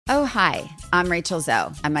Oh, hi, I'm Rachel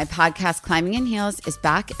Zoe, and my podcast, Climbing in Heels, is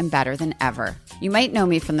back and better than ever. You might know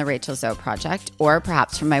me from the Rachel Zoe Project, or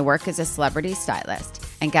perhaps from my work as a celebrity stylist.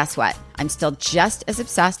 And guess what? I'm still just as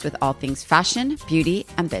obsessed with all things fashion, beauty,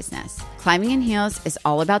 and business. Climbing in Heels is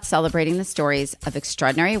all about celebrating the stories of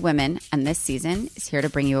extraordinary women, and this season is here to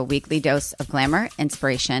bring you a weekly dose of glamour,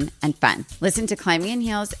 inspiration, and fun. Listen to Climbing in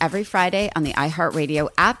Heels every Friday on the iHeartRadio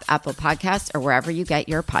app, Apple Podcasts, or wherever you get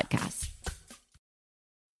your podcasts.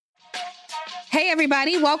 Hey,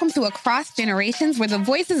 everybody. Welcome to Across Generations, where the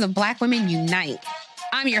voices of Black women unite.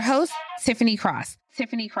 I'm your host, Tiffany Cross.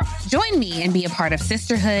 Join me and be a part of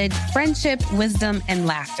sisterhood, friendship, wisdom, and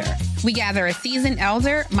laughter. We gather a seasoned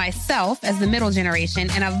elder, myself as the middle generation,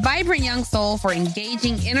 and a vibrant young soul for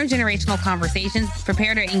engaging intergenerational conversations.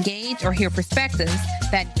 Prepare to engage or hear perspectives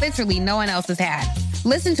that literally no one else has had.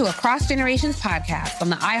 Listen to Across Generations podcast on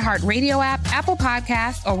the iHeartRadio app, Apple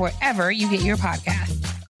Podcasts, or wherever you get your podcasts.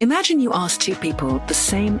 Imagine you ask two people the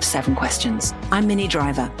same 7 questions. I'm Minnie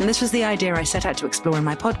Driver, and this was the idea I set out to explore in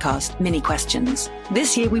my podcast, Minnie Questions.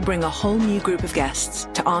 This year, we bring a whole new group of guests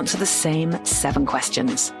to answer the same 7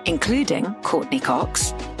 questions, including Courtney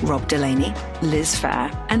Cox, Rob Delaney, Liz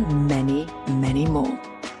Phair, and many, many more.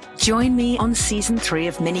 Join me on Season 3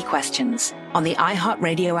 of Minnie Questions on the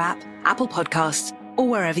iHeartRadio app, Apple Podcasts, or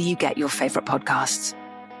wherever you get your favorite podcasts.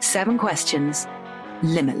 7 questions,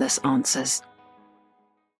 limitless answers.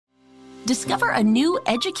 Discover a new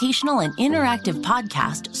educational and interactive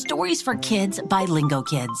podcast, Stories for Kids by Lingo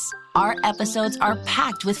Kids. Our episodes are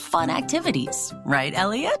packed with fun activities. Right,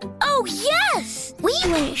 Elliot? Oh, yes! We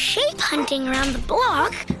went shape hunting around the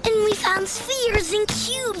block, and we found spheres and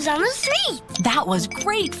cubes on the street. That was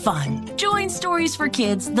great fun. Join Stories for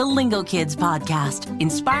Kids, the Lingo Kids podcast,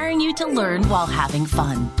 inspiring you to learn while having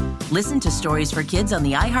fun. Listen to Stories for Kids on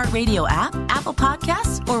the iHeartRadio app, Apple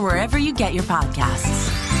Podcasts, or wherever you get your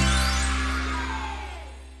podcasts.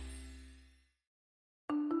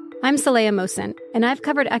 I'm Saleha Mohsin, and I've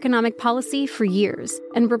covered economic policy for years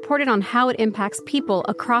and reported on how it impacts people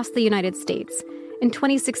across the United States. In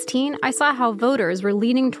 2016, I saw how voters were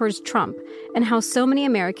leaning towards Trump and how so many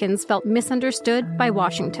Americans felt misunderstood by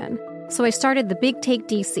Washington. So I started The Big Take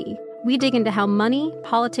DC. We dig into how money,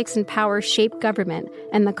 politics, and power shape government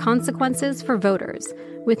and the consequences for voters.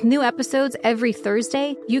 With new episodes every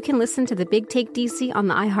Thursday, you can listen to The Big Take DC on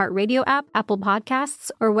the iHeartRadio app, Apple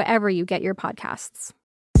Podcasts, or wherever you get your podcasts.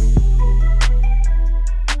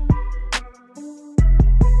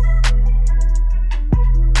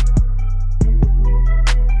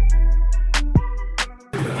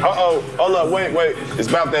 Uh-oh, hold up, wait. It's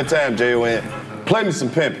about that time, J.O.N. Play me some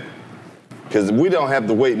pimpin', because we don't have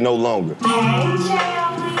to wait no longer.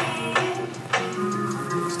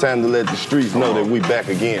 It's time to let the streets know that we back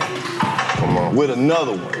again. Come on. With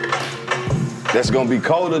another one. That's gonna be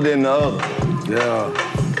colder than the other. Yeah.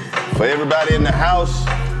 For everybody in the house,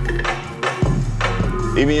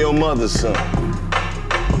 even your mother's son.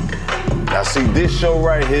 Now see, this show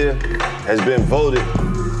right here has been voted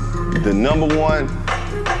the #1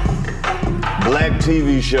 Black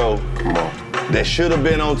TV show that should have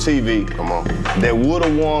been on TV, that would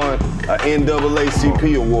have won an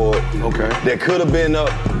NAACP award, that could have been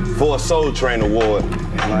up for a Soul Train award,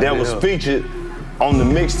 that was featured on the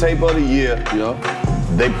mixtape of the year.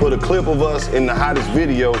 They put a clip of us in the hottest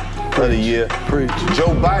video of the year.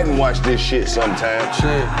 Joe Biden watched this shit sometime.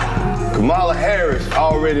 Kamala Harris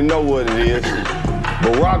already know what it is.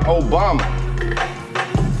 Barack Obama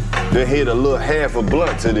they hit a little half a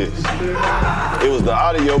blunt to this. It was the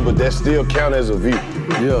audio, but that still count as a view.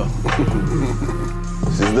 Yeah.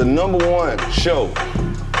 This is the #1 show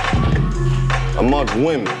amongst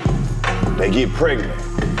women that get pregnant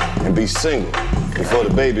and be single before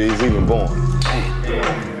the baby is even born.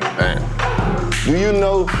 Man. Do you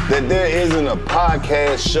know that there isn't a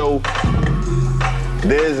podcast show,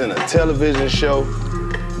 there isn't a television show,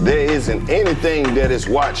 there isn't anything that is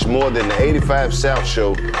watched more than the 85 South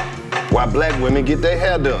show while Black women get their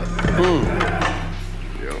hair done?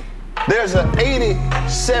 There's an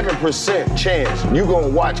 87% chance you're gonna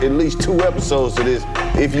watch at least 2 episodes of this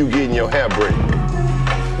if you getting your hair braided.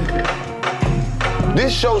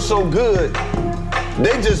 This show's so good,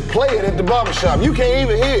 they just play it at the barbershop. You can't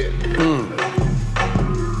even hear it.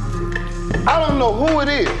 I don't know who it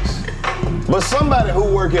is, but somebody who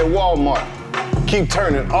work at Walmart keep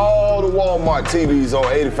turning all the Walmart TVs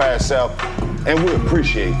on 85 South, and we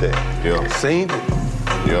appreciate that. Yeah. Seen it?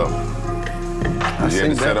 Yeah. I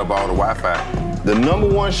seen set up all the Wi-Fi. The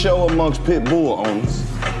 #1 show amongst pit bull owners.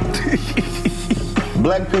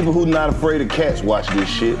 Black people who not afraid of cats watch this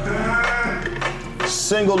shit.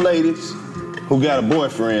 Single ladies who got a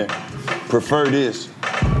boyfriend prefer this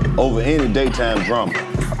over any daytime drama.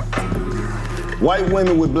 White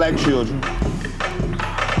women with black children.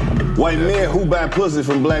 White men who buy pussy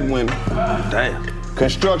from black women. Damn.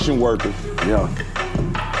 Construction workers. Yeah.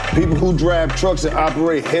 People who drive trucks and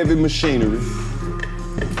operate heavy machinery.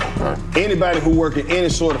 Anybody who work in any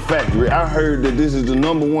sort of factory. I heard that this is the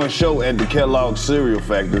 #1 show at the Kellogg cereal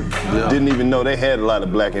factory. Yeah. Didn't even know they had a lot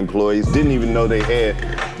of black employees. Didn't even know they had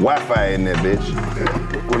Wi-Fi in that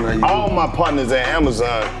bitch. All my partners at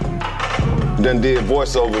Amazon done did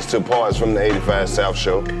voiceovers to parts from the 85 South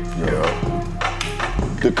show. Yeah.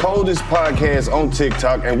 The coldest podcast on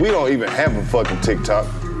TikTok, and we don't even have a fucking TikTok.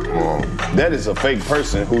 That is a fake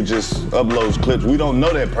person who just uploads clips. We don't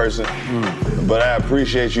know that person, but I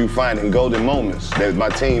appreciate you finding golden moments that my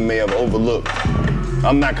team may have overlooked.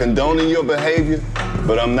 I'm not condoning your behavior,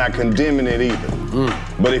 but I'm not condemning it either.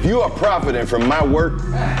 But if you are profiting from my work,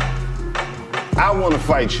 I want to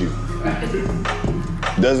fight you.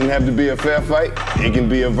 Doesn't have to be a fair fight. It can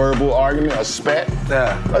be a verbal argument, a spat,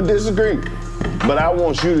 a disagreement. But I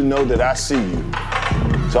want you to know that I see you.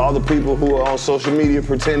 To all the people who are on social media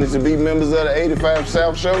pretending to be members of the 85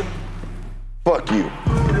 South show, fuck you.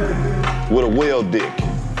 With a whale dick.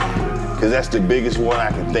 Cause that's the biggest one I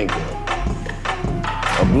can think of.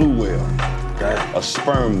 A blue whale. A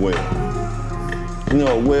sperm whale. You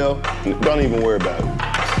know, a whale, don't even worry about it.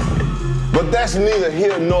 But that's neither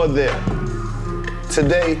here nor there.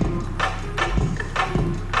 Today,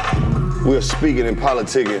 we're speaking and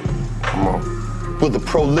politicking. Come on. With a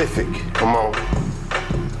prolific. Come on.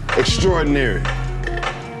 Extraordinary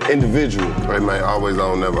individual. Hey man, always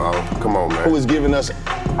on, never on. Come on, man. Who has given us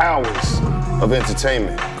hours of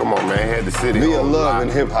entertainment. Come on, man. Had the city via on love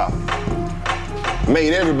and hip hop.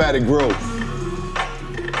 Made everybody grow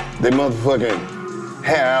their motherfucking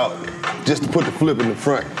hair out just to put the flip in the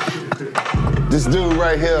front. This dude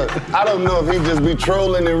right here, I don't know if he just be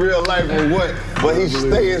trolling in real life or what, but he's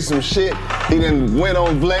saying some shit. He done went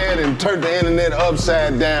on Vlad and turned the internet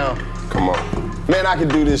upside down. Come on. Man, I could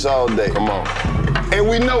do this all day. Come on. And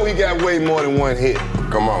we know he got way more than one hit.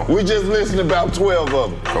 Come on. We just listened to about 12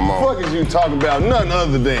 of them. Come on. What the fuck is you talking about? None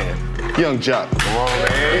other than Young Joc. Come on,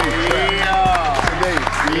 man.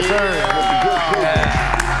 Yes, sir. With the good people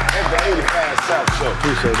at the 85 South Show.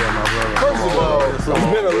 Appreciate that, my brother. First of all, it's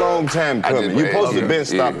been a long time coming. You supposed to been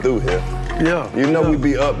stopped through here. Yeah. You know we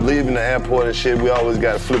be up leaving the airport and shit. We always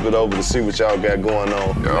got to flip it over to see what y'all got going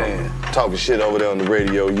on. Man. Talking shit over there on the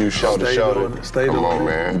radio. You shoulder to shoulder. Stay Come on,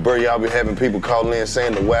 man. Bro, y'all be having people calling in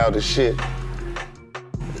saying the wildest shit.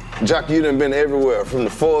 Joc, you done been everywhere from the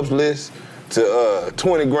Forbes list to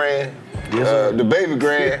 20 grand. Yes, the baby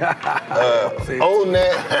grand, own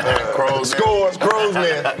that, scores, crow's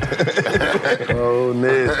nest. Oh,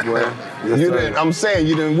 Ness, boy. Yes, I'm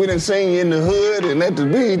saying we done seen you in the hood and at the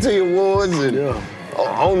BET Awards and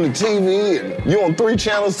on the TV and you on 3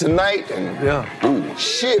 channels tonight and ooh,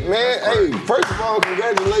 shit, man. Hey, first of all,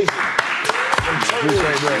 congratulations.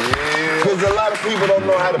 Because a lot of people don't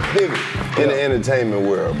know how to pivot in the entertainment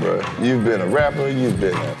world, bro. You've been a rapper, you've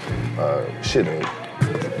been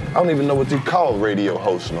I don't even know what you call radio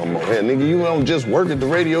hosts no more. Man, nigga, you don't just work at the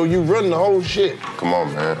radio, you run the whole shit. Come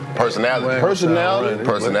on, man. Personality.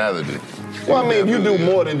 Personality. Well, I mean, you do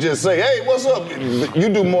more than just say, hey, what's up? You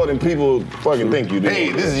do more than people fucking think you do. Hey,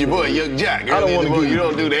 this is your boy, Young Joc. I don't want to give you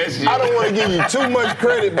don't do that shit. I don't want to give you too much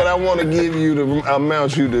credit, but I want to give you the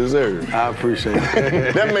amount you deserve. I appreciate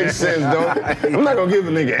it. That makes sense, don't it? I'm not gonna give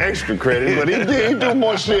a nigga extra credit, but he do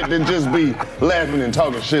more shit than just be laughing and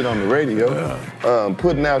talking shit on the radio.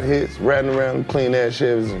 Putting out hits, riding around clean ass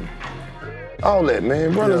Chevys and all that,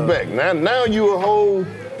 man. Run us back. Now you a whole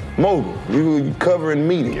mogul. You covering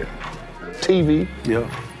media. TV,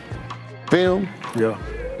 film,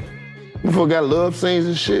 Before got love scenes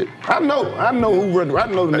and shit. I know the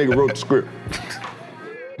nigga wrote the script.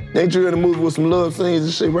 Ain't you in a movie with some love scenes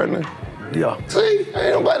and shit right now? Yeah. See,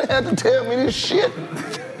 ain't nobody had to tell me this shit.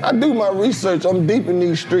 I do my research. I'm deep in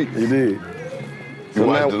these streets. You did. You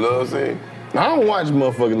watch the love scene? I don't watch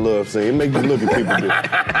motherfucking love scene. It make you look at people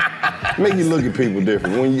different. Make you look at people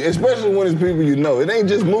different. Especially when it's people you know. It ain't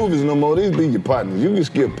just movies no more. These be your partners. You can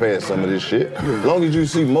skip past some of this shit. As long as you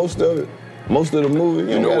see most of it, most of the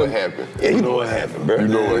movie. You know what happened. Yeah, you know what happened, bro. You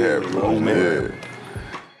know what happened. Oh, man.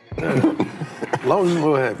 As long as you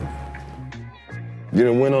know what happened. You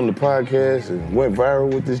done went on the podcast and went viral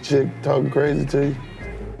with this chick talking crazy to you?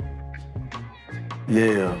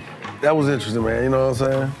 Yeah. That was interesting, man. You know what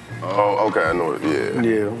I'm saying? Oh, okay, I know it,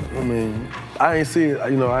 Yeah, I mean, I ain't see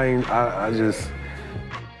it, you know, I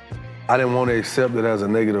didn't want to accept it as a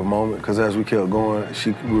negative moment, because as we kept going,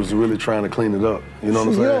 she was really trying to clean it up, you know what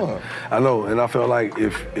I'm saying? I know, and I felt like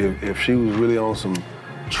if she was really on some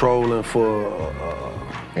trolling for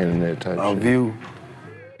internet type a view,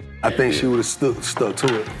 I think she would have stuck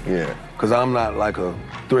to it. Yeah. Because I'm not like a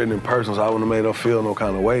threatening person, so I wouldn't have made her feel no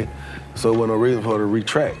kind of way. So there wasn't no reason for her to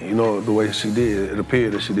retract, you know, the way she did. It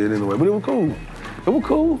appeared that she did anyway, but it was cool. It was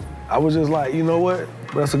cool. I was just like, you know what?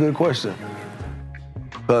 That's a good question.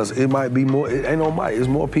 Because it might be more, it ain't no might, it's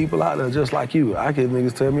more people out there just like you. I get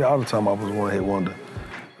niggas tell me all the time I was one-hit wonder.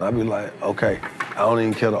 And I be like, okay, I don't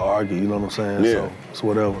even care to argue, you know what I'm saying? Yeah. So it's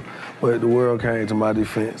whatever. But the world came to my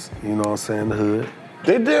defense, you know what I'm saying, the hood.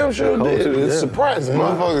 They damn sure did. It's surprising. Yeah.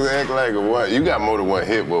 Motherfuckers act like what? You got more than one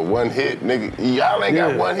hit, but one hit, nigga. Y'all ain't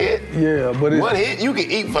got one hit. Yeah, but one hit you can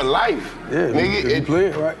eat for life. Yeah, nigga. If you play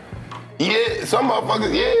it right. Yeah, some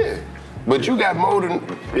motherfuckers, yeah. But you got more than,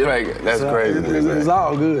 you're like, that's crazy. It's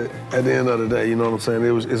all good at the end of the day, you know what I'm saying?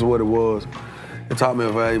 It's what it was. It taught me a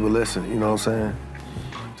valuable lesson, you know what I'm saying?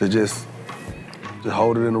 To just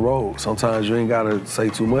hold it in the road. Sometimes you ain't gotta say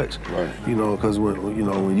too much, right. You know, because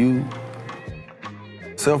when you,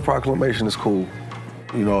 self-proclamation is cool.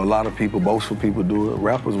 You know, a lot of people, boastful people do it.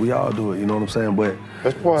 Rappers, we all do it, you know what I'm saying? But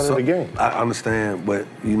that's part of the game. I understand, but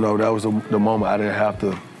you know, that was the moment I didn't have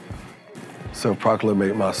to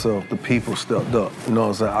self-proclamate myself. The people stepped up, you know what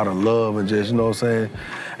I'm saying, out of love and just, you know what I'm saying?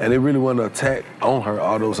 And it really wasn't an attack on her,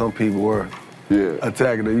 although some people were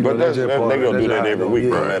attacking her. You but know, they gonna do that every week,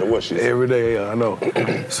 no matter what she says. Every day, I know.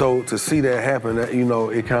 So to see that happen, that, you know,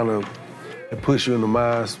 it kind of puts you in the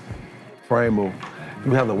mind frame of,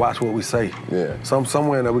 you have to watch what we say. Yeah.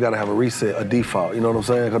 Somewhere that we gotta have a reset, a default, you know what I'm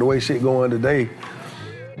saying? Because the way shit going today,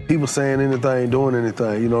 people saying anything, doing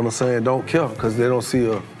anything, you know what I'm saying, don't care, because they don't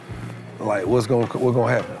see like, what's gonna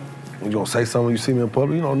happen? You gonna say something, you see me in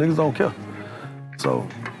public, you know, niggas don't care. So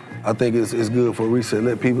I think it's good for a reset.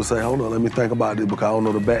 Let people say, hold on, let me think about this, because I don't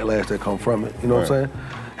know the backlash that come from it. You know what I'm saying?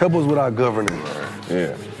 Help us with our governing.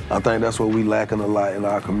 Yeah. I think that's what we lacking a lot in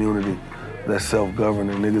our community, that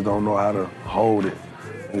self-governing. Niggas don't know how to hold it.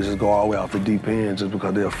 They just go all the way off the deep end just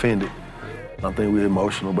because they're offended. I think we're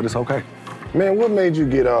emotional, but it's okay. Man, what made you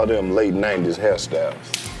get all them late 90s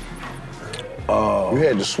hairstyles? You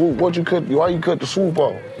had the swoop. Why you cut the swoop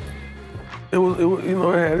off? It was, you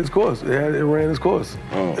know, it had its course. It ran its course.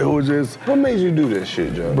 It was just. What made you do that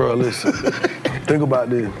shit, Joe? Bro, listen. Think about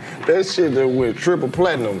this. That shit that went triple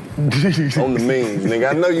platinum on the memes, nigga.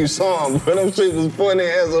 I know you saw them, but them shit was funny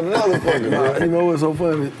as a motherfucker, bro. You know what's so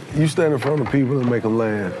funny? You stand in front of people and make them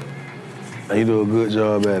laugh, and you do a good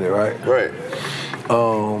job at it, right? Right.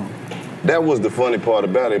 That was the funny part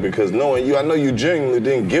about it, because knowing you, I know you genuinely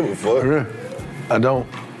didn't give a fuck. Yeah. I don't.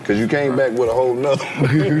 Because you came back with a whole nother.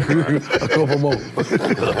 A couple more.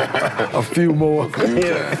 A few more.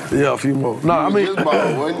 Yeah, a few more. No, I mean. You was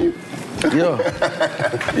bald, wasn't you?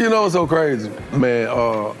 Yeah. You know what's so crazy? Man,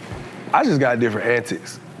 I just got different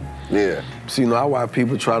antics. Yeah. So, you know, I watch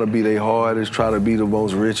people try to be their hardest, try to be the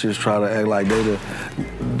most richest, try to act like they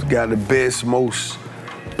got the best, most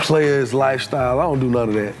players lifestyle. I don't do none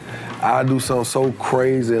of that. I do something so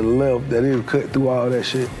crazy and left that it'll cut through all that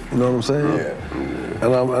shit. You know what I'm saying? Yeah.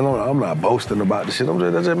 And I'm not boasting about the shit.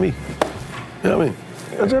 That's just me. You know what I mean?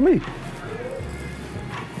 That's just me.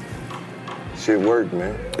 Shit worked,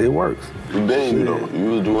 man. It works. You did, you know.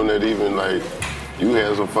 You was doing that even like, you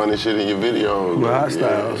had some funny shit in your videos. With Hot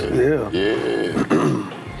Styles, yeah.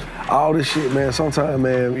 All this shit, man, sometimes,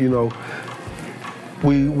 man, you know,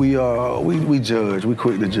 we judge. We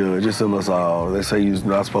quick to judge. It's in us all. They say you're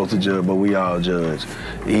not supposed to judge, but we all judge.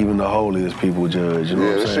 Even the holiest people judge. You know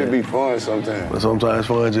what I'm saying? It should be fun sometimes. But sometimes it's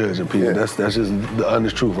fun judging people. Yeah. That's just the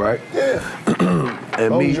honest truth, right? Yeah. And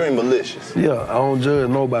don't dream malicious. Yeah, I don't judge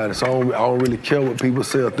nobody, so I don't really care what people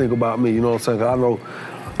say or think about me. You know what I'm saying? 'Cause I know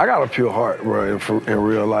I got a pure heart, bro, in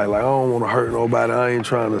real life. Like, I don't want to hurt nobody. I ain't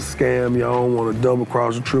trying to scam you. I don't want to double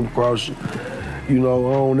cross you, triple cross you. You know,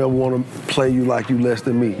 I don't never want to play you like you less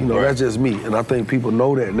than me. You know, That's just me. And I think people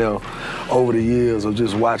know that now over the years of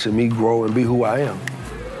just watching me grow and be who I am.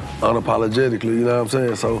 Unapologetically, you know what I'm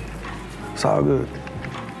saying? So, it's all good.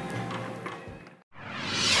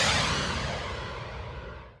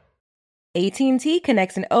 AT&T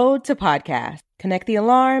connects an ode to podcast. Connect the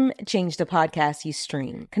alarm, change the podcast you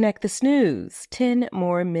stream. Connect the snooze, 10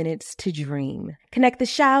 more minutes to dream. Connect the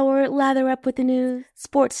shower, lather up with the news,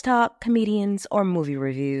 sports talk, comedians, or movie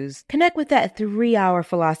reviews. Connect with that 3-hour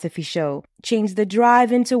philosophy show. Change the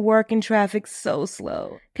drive into work and traffic so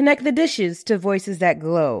slow. Connect the dishes to voices that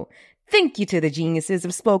glow. Thank you to the geniuses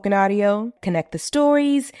of spoken audio. Connect the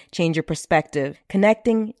stories, change your perspective.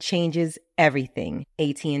 Connecting changes everything.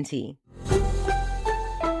 AT&T.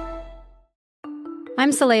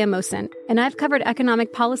 I'm Saleha Mohsin, and I've covered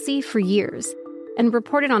economic policy for years and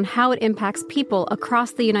reported on how it impacts people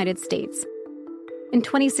across the United States. In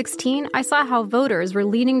 2016, I saw how voters were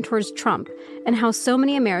leaning towards Trump and how so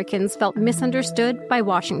many Americans felt misunderstood by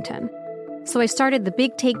Washington. So I started the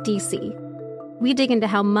Big Take DC. We dig into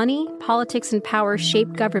how money, politics, and power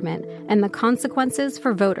shape government and the consequences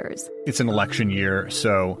for voters. It's an election year,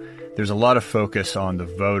 so there's a lot of focus on the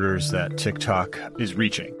voters that TikTok is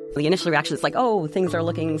reaching. The initial reaction is like, oh, things are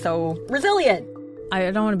looking so resilient. I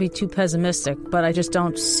don't want to be too pessimistic, but I just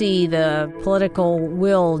don't see the political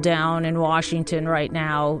will down in Washington right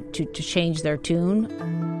now to change their tune.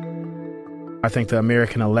 I think the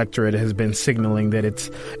American electorate has been signaling that it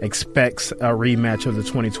expects a rematch of the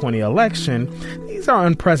 2020 election. These are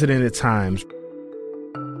unprecedented times.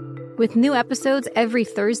 With new episodes every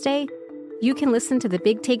Thursday, you can listen to the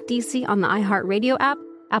Big Take DC on the iHeartRadio app,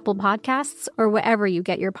 Apple Podcasts, or wherever you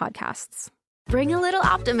get your podcasts. Bring a little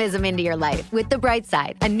optimism into your life with The Bright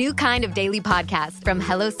Side, a new kind of daily podcast from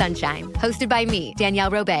Hello Sunshine, hosted by me,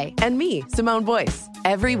 Danielle Robay. And me, Simone Boyce.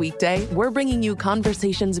 Every weekday, we're bringing you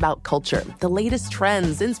conversations about culture, the latest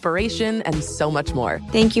trends, inspiration, and so much more.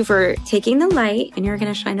 Thank you for taking the light, and you're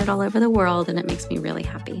going to shine it all over the world, and it makes me really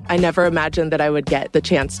happy. I never imagined that I would get the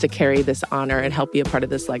chance to carry this honor and help be a part of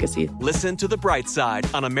this legacy. Listen to The Bright Side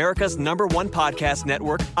on America's #1 podcast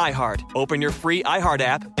network, iHeart. Open your free iHeart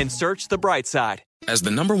app and search The Bright Side. As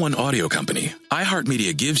the #1 audio company,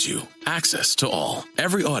 iHeartMedia gives you access to all.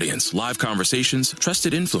 Every audience, live conversations,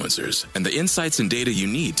 trusted influencers, and the insights and data you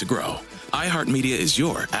need to grow. iHeartMedia is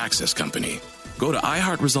your access company. Go to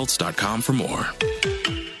iHeartResults.com for more.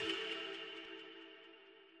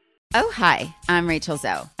 Oh, hi, I'm Rachel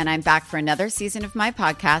Zoe, and I'm back for another season of my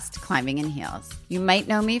podcast, Climbing in Heels. You might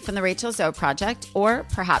know me from the Rachel Zoe Project, or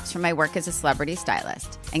perhaps from my work as a celebrity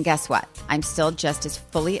stylist. And guess what? I'm still just as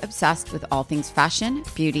fully obsessed with all things fashion,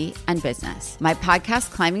 beauty, and business. My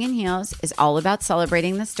podcast, Climbing in Heels, is all about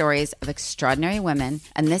celebrating the stories of extraordinary women,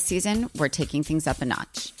 and this season, we're taking things up a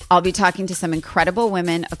notch. I'll be talking to some incredible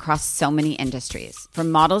women across so many industries,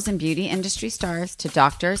 from models and beauty industry stars to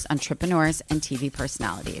doctors, entrepreneurs, and TV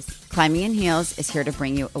personalities. Climbing in Heels is here to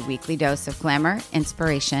bring you a weekly dose of glamour,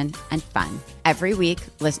 inspiration, and fun. Every week,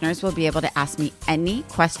 listeners will be able to ask me any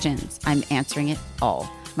questions. I'm answering it all.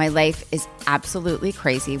 My life is absolutely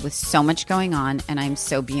crazy with so much going on, and I'm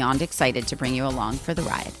so beyond excited to bring you along for the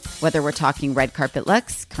ride. Whether we're talking red carpet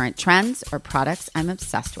looks, current trends, or products I'm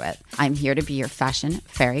obsessed with, I'm here to be your fashion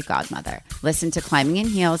fairy godmother. Listen to Climbing in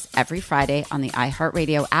Heels every Friday on the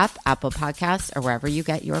iHeartRadio app, Apple Podcasts, or wherever you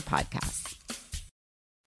get your podcasts.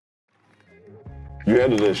 You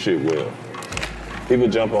handle that shit well. People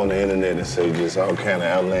jump on the internet and say just all kind of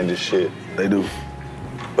outlandish shit. They do.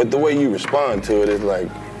 But the way you respond to it is like,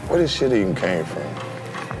 where this shit even came from?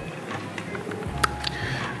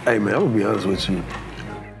 Hey, man, I'm gonna be honest with you.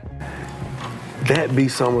 That be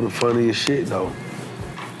some of the funniest shit, though.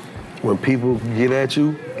 When people get at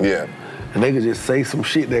you. Yeah. And they could just say some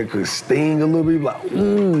shit that could sting a little bit, like,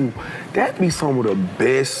 ooh, that be some of the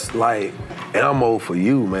best, like, ammo for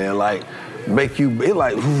you, man. Like, make you, it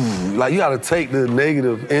like, ooh, like you gotta take the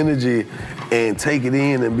negative energy and take it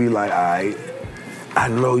in and be like, all right, I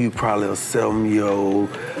know you probably a 7-year-old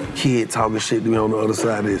kid talking shit to me on the other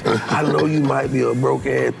side of this. I know you might be a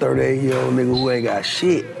broke-ass 38-year-old nigga who ain't got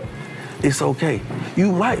shit. It's okay.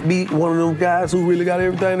 You might be one of them guys who really got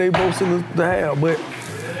everything they boasting to have, but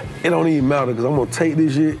it don't even matter because I'm gonna take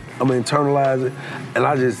this shit, I'm gonna internalize it, and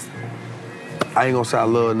I ain't gonna say I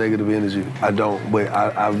love negative energy. I don't, but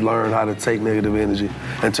I've learned how to take negative energy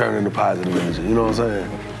and turn it into positive energy. You know what I'm saying?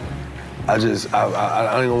 I ain't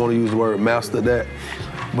gonna wanna use the word master that,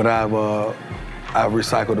 but I've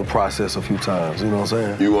recycled the process a few times. You know what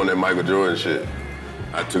I'm saying? You on that Michael Jordan shit?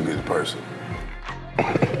 I took it personal.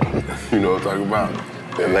 You know what I'm talking about?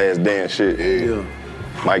 That Last Dance shit. Yeah.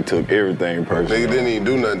 Mike took everything personal. Nigga didn't even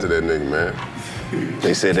do nothing to that nigga, man.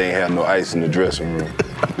 They said they ain't have no ice in the dressing room.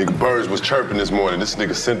 Nigga, birds was chirping this morning. This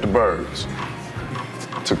nigga sent the birds.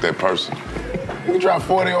 Took that personal. Nigga dropped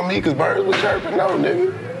 40 on me because birds was chirping. No,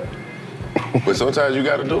 nigga. But sometimes you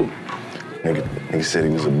gotta do. Nigga said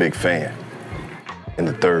he was a big fan in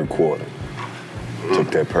the third quarter.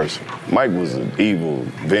 Took that personal. Mike was an evil,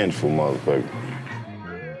 vengeful motherfucker.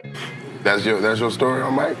 That's your story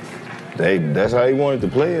on Mike? That's how he wanted to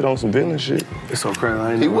play it, on some villain shit. It's so crazy.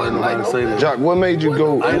 I ain't never heard nobody say that. Jock, what made you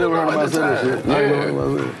go? I ain't never heard nobody say that shit. I ain't never heard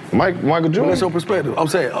nobody say that. Michael Jordan? What's your perspective? I'm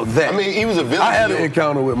saying that. I mean, he was a villain. I had an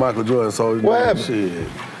encounter with Michael Jordan, so what happened? Shit.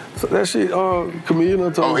 So that shit,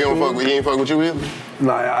 comedian. Oh, he ain't fuck with you either?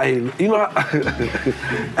 Nah, you know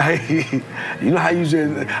how you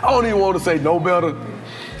just, I don't even want to say no better.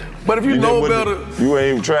 But if you know better, you ain't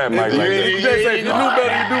even tried Mike like that. You just say, if you knew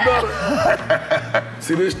better, you do better.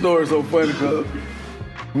 See, this story is so funny, cuz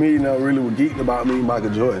Me, really was geeked about me and Michael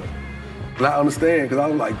Jordan. And I understand, because I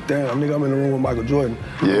was like, damn, nigga, I'm in the room with Michael Jordan.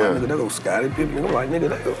 Yeah. I'm like, nigga, there go Scottie Pippen. I'm like, nigga,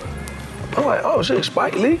 there go. I'm like, oh shit,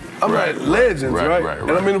 Spike Lee? I'm like, legends, right?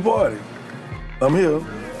 And I'm in the party. I'm here,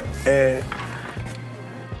 and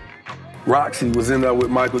Roxy was in there with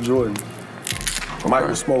Michael Jordan. Mike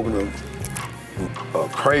was smoking a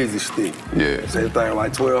crazy stick. Yeah. Same thing,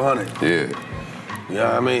 like 1,200. Yeah. You know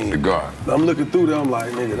what I mean? Cigar. I'm looking through there, I'm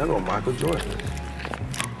like, nigga, that go Michael Jordan.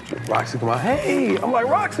 Roxy come out, hey. I'm like,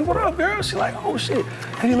 Roxy, what up, girl? She like, oh shit.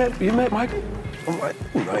 Hey, you met Michael? I'm like,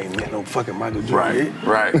 I ain't met no fucking Michael Jordan.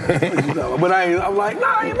 Right. But I'm like,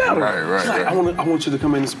 nah, I ain't met him. Right. She's like, I want you to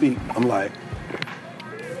come in and speak. I'm like,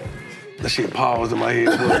 that shit paused in my head.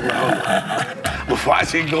 Before I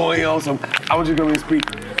shit going on some, I want you to come in and speak.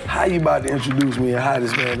 How you about to introduce me and how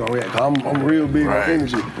this man gonna react? Cause I'm real big on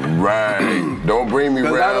energy. Right. Don't bring me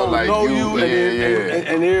around I don't like know you.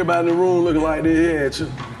 And everybody in the room looking like they had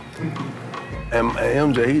you. And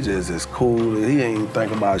MJ, he just is cool. He ain't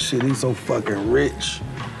think about shit. He's so fucking rich.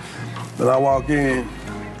 Then I walk in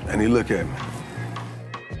and he look at me.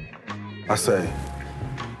 I say,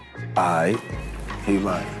 all right. He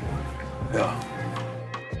like, yeah.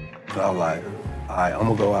 And I was like, all right, I'm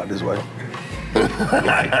gonna go out this way.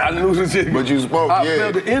 Like, I knew the shit. But you spoke, I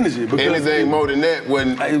felt the energy. Anything more than that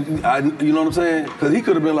when... you know what I'm saying? Because he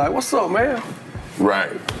could have been like, what's up, man?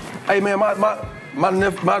 Right. Hey, man,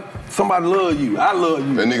 somebody love you. I love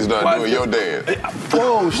you. That nigga started doing your dance.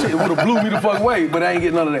 Oh, shit, it would have blew me the fuck away, but I ain't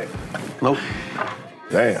get none of that. Nope.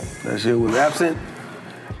 Damn. That shit was absent.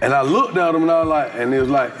 And I looked at him and I was like, and it was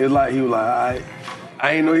like he was like, all right.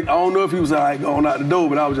 I don't know if he was like going out the door,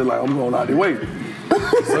 but I was just like, I'm going out the way.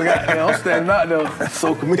 So I'm standing out there,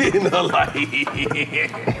 so comedian like,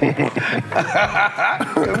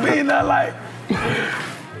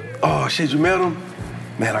 oh shit, you met him?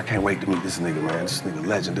 Man, I can't wait to meet this nigga, man. This nigga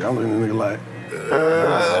legendary. I'm looking at the nigga like,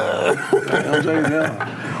 MJ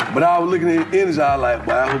down. But I was looking at the energy, I was like,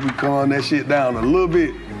 boy, I hope you calm that shit down a little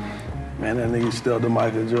bit. Man, that nigga stepped to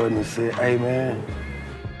Michael Jordan and said, hey man,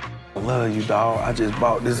 I love you, dog. I just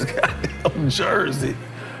bought this goddamn jersey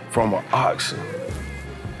from an auction.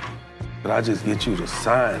 But I just get you to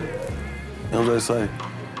sign it. You know what I'm saying?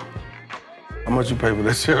 How much you pay for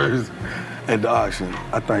that jersey at the auction?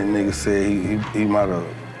 I think nigga said he might have,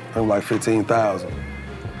 like 15,000.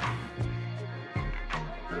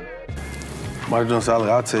 Michael Jordan said,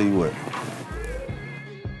 I'll tell you what.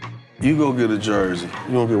 You go get a jersey.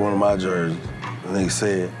 You gonna get one of my jerseys. And he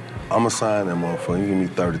said, I'm gonna sign that motherfucker. You give me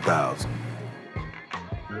 30,000.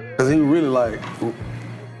 Cause he really like,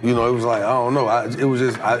 it was like, I don't know. It was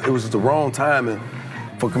just the wrong timing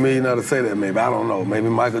for a comedian to say that. Maybe I don't know. Maybe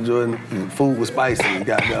Michael Jordan, food was spicy. He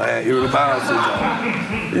had irritable bowels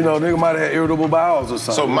syndrome. Nigga might have had irritable bowels or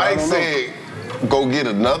something. So Mike said, go get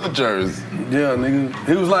another jersey. Yeah, nigga.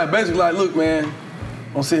 He was like, basically like, look, man,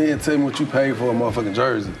 don't sit here and tell me what you paid for a motherfucking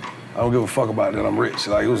jersey. I don't give a fuck about that. I'm rich.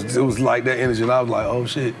 Like it was like that energy, and I was like, oh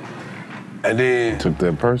shit. And then took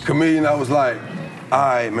that person. Comedian, I was like, all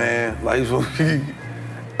right, man. Like he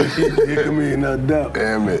comedian, no doubt.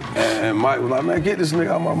 Damn it. And Mike was like, man, get this nigga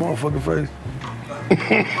out my motherfucking face.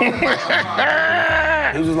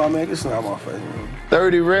 He was just like, man, get this nigga out my face, man.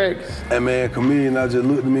 30 racks. And man, comedian, I just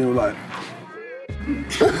looked at me and was like,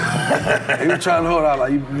 he was trying to hold out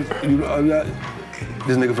like,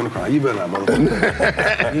 this nigga finna cry. You better not,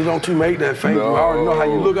 motherfucker. Don't you make that face. No. I already know how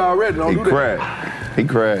you look already. Don't do that. He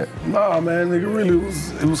cried. Nah, man, nigga really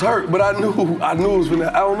was hurt. But I knew it was finna,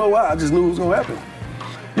 I don't know why, I just knew it was gonna happen.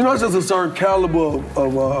 It's just a certain caliber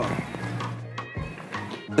of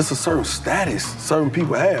it's a certain status certain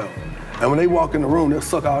people have. And when they walk in the room, they'll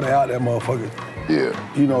suck all that out that motherfucker. Yeah.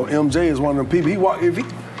 MJ is one of them people. You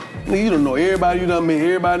don't know everybody you done met,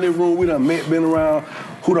 everybody in the room, we done met, been around,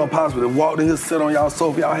 who done possibly walked in here, sit on y'all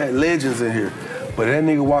sofa, y'all had legends in here. But that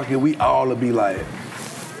nigga walk in, we all would be like,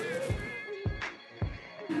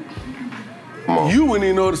 you wouldn't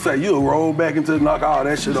even know what to say. You'll roll back into knock all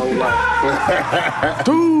that shit over like,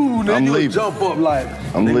 dude, then you'll jump up like,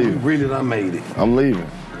 I'm leaving. Really done made it. I'm leaving.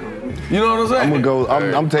 You know what I'm saying? I'm gonna go,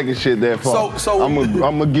 I'm taking shit that far. I'm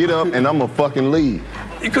gonna get up and I'm gonna fucking leave.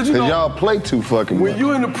 Because y'all play too fucking much. When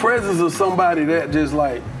you're in the presence of somebody that just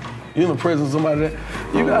like, you're in the presence of somebody that,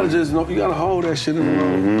 you gotta just know, you gotta hold that shit in the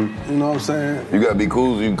room. You know what I'm saying? You gotta be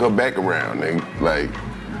cool so you can come back around, nigga. Like,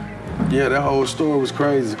 yeah, that whole story was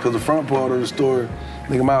crazy, because the front part of the story,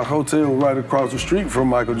 nigga, my hotel was right across the street from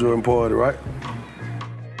Michael Jordan party, right?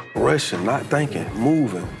 Rushing, not thinking,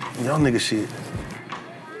 moving, young nigga shit.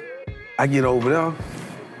 I get over there,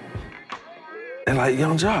 and like,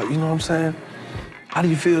 Young Jock, you know what I'm saying? How do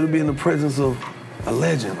you feel to be in the presence of a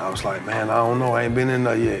legend. I was like, man, I don't know. I ain't been in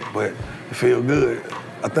there yet, but it feel good.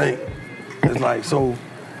 I think it's like, so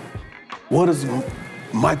what does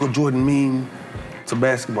Michael Jordan mean to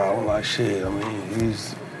basketball? I'm like, shit, I mean,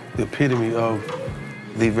 he's the epitome of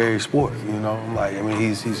the very sport, you know? I'm like, I mean,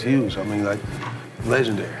 he's huge. I mean, like,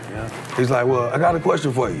 legendary, you know? He's like, well, I got a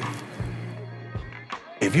question for you.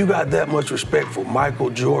 If you got that much respect for Michael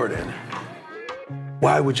Jordan,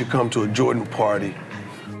 why would you come to a Jordan party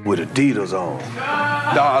with Adidas on?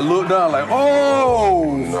 I looked down like,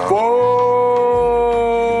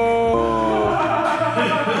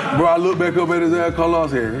 bro, I looked back up at his ass,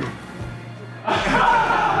 Carlos here.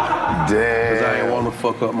 Damn. Cause I ain't want to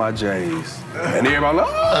fuck up my J's. And everybody like,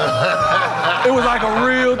 oh! It was like a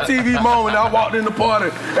real TV moment. I walked in the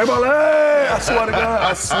party. Everybody like, hey! I swear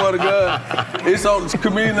to God. It's on the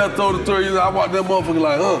comedian that told the story. I walked that motherfucker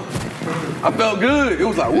like, I felt good. It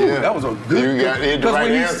was like, woo, that was a good thing. Because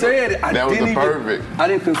when he said it, I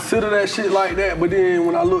didn't consider that shit like that. But then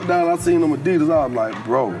when I looked down, I seen them Adidas. I was like,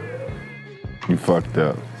 bro, you fucked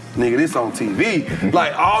up. Nigga, this on TV.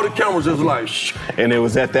 Like, all the cameras just like, shh. And it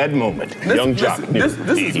was at that moment, Young Jock knew.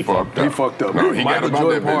 He fucked up. He fucked up. No, he got about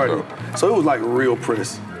that party. So it was like real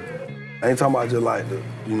press. I ain't talking about just like the,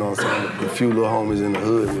 you know what I'm saying, a few little homies in the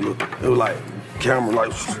hood. It was like, camera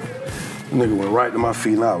like, nigga went right to my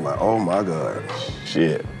feet and I was like, oh my God.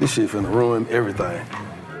 Shit. This shit finna ruin everything.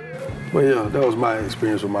 But yeah, that was my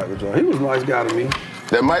experience with Michael Jordan. He was a nice guy to me.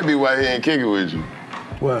 That might be why he ain't kicking with you.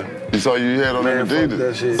 What? He saw you had on them Adidas.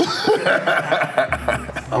 Fuck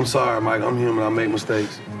that shit. I'm sorry, Mike. I'm human. I make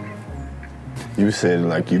mistakes. You said it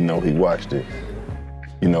like you know he watched it.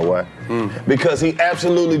 You know why? Because he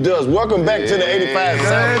absolutely does. Welcome back to the 85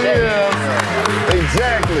 South Show.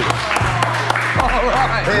 Exactly. All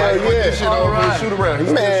right. Hell yeah. All right. Shoot around.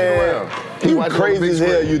 He's Man, you crazy as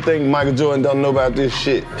hell you think Michael Jordan don't know about this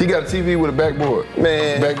shit. He got a TV with a backboard.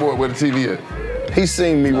 Man. Backboard with a TV at. He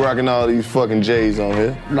seen me rocking all these fucking J's on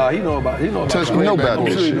here. Nah, he know about You know about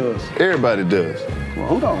this shit. Everybody does. Well,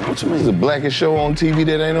 hold on, what you mean? There's a blackest show on TV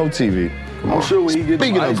that ain't on TV. I'm sure when he gets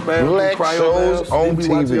Speaking of black shows on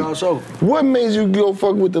TV, what made you go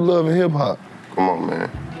fuck with the Love and Hip Hop? Come on, man.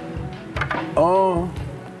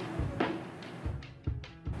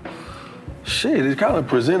 Shit, it kind of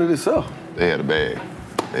presented itself. They had a bag.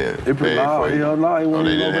 They had a bag Nah, for you. hell nah, it wasn't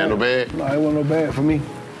they didn't no have no bag? Nah, it wasn't no bad for me.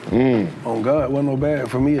 On God, it wasn't no bad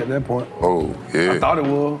for me at that point. Oh, yeah. I thought it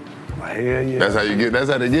was. Like, hell yeah. That's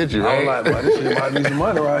how they get you, I right? was like, bro, this shit might be some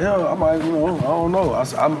money right here. I might, you know, I don't know. I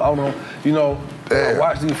don't know. You know, I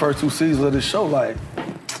watched these first 2 seasons of this show, like,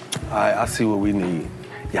 I see what we need.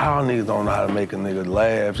 Y'all niggas don't know how to make a nigga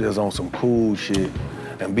laugh just on some cool shit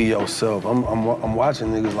and be yourself. I'm watching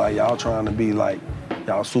niggas like y'all trying to be like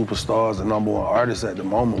y'all superstars and #1 artists at the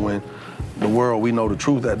moment when the world, we know the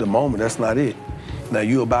truth at the moment. That's not it. Now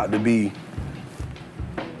you about to be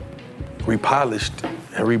repolished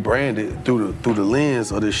and rebranded through the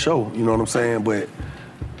lens of this show. You know what I'm saying? But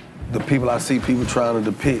the people I see people trying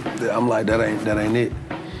to depict, I'm like, that ain't it.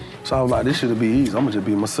 So I was like, this should be easy. I'm gonna just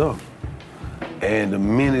be myself. And the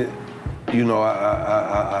minute, you know,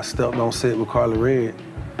 I stepped on set with Carly Red,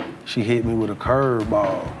 she hit me with a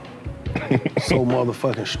curveball. So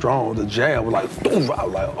motherfucking strong. The jab was like, boom. I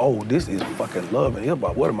was like, oh, this is fucking love and hip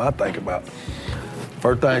hop. What am I thinking about?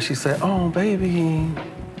 First thing she said, oh, baby,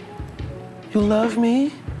 you love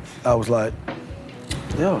me? I was like,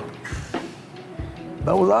 yeah.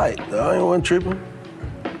 That was all right. I ain't wasn't tripping.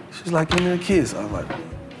 She's like, give me a kiss. I was like,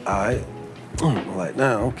 all right. I'm like,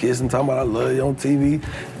 nah, I'm kissing, talking about I love you on TV.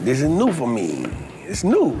 This is new for me. It's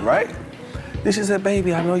new, right? Then she said,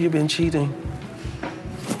 baby, I know you've been cheating.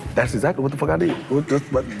 That's exactly what the fuck I did.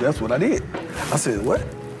 That's what I did. I said, what?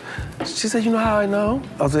 She said, you know how I know?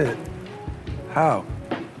 I said, how?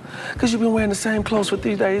 Because you've been wearing the same clothes for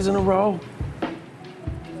 3 days in a row.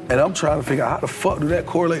 And I'm trying to figure out how the fuck do that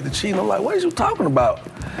correlate to cheating? I'm like, what are you talking about?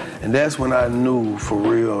 And that's when I knew for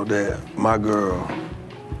real that my girl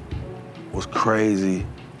was crazy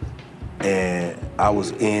and I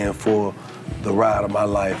was in for the ride of my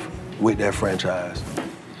life with that franchise.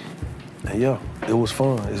 And yeah, it was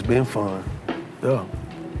fun. It's been fun. Yeah.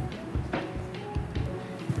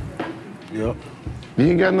 Yep. You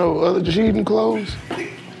ain't got no other cheating clothes?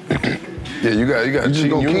 Yeah, you got You just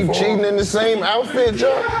gonna keep cheating in the same outfit,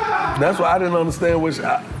 Joe? That's why I didn't understand which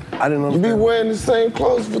I didn't understand. You be wearing the same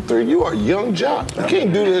clothes for 3. You are a young jock. You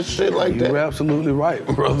can't do that shit like that. You're absolutely right,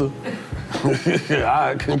 brother.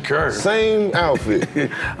 I concur. Same outfit.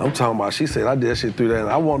 I'm talking about, she said I did that shit 3 days.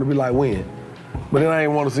 I wanted to be like, when? But then I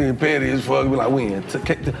ain't want to see him petty as fuck. Be like, when?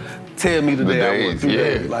 Tell me the day I went through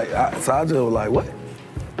that. Like, so I just was like, what?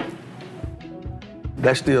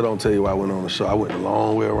 That still don't tell you why I went on the show. I went a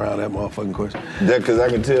long way around that motherfucking question. That, because I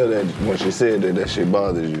can tell that when she said that shit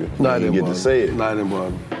bothers you. No, it you didn't get bother to say it. No, it didn't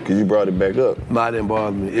bother me. Because you brought it back up. No, it didn't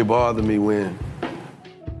bother me. It bothered me when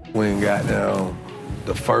goddamn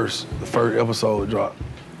the first episode dropped.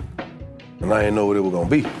 And I didn't know what it was gonna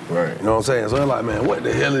be. Right. You know what I'm saying? So I'm like, man, what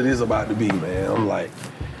the hell is this about to be, man? I'm like,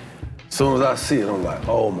 as soon as I see it, I'm like,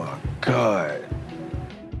 oh my God.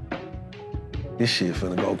 This shit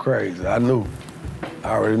finna go crazy. I knew.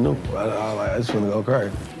 I already knew. I was like, it's finna go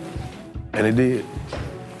crazy. And it did.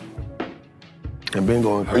 And been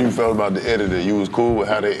going crazy. How you felt about the editor? You was cool with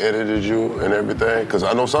how they edited you and everything? Because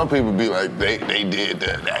I know some people be like, they did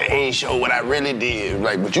that. They ain't show what I really did.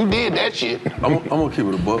 Like, but you did that shit. I'm gonna keep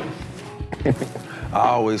it a buck. I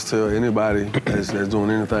always tell anybody that's doing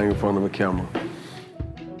anything in front of a camera,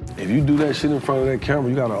 if you do that shit in front of that camera,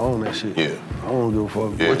 you gotta own that shit. Yeah. I don't give a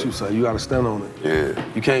fuck what you say. You gotta stand on it. Yeah.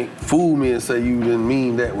 You can't fool me and say you didn't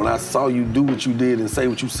mean that. When I saw you do what you did and say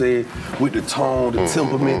what you said with the tone, the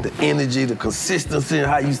temperament, the energy, the consistency, and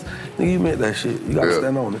how you meant that shit. You gotta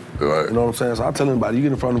stand on it. Right. You know what I'm saying? So I tell anybody, you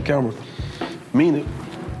get in front of the camera, mean it.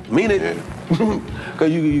 Mean it.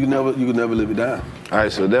 Cause you can never live it down. All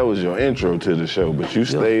right, so that was your intro to the show, but you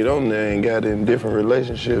stayed on there and got in different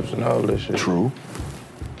relationships and all that shit. True.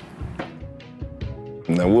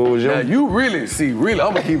 Now, what was your... Now, you really,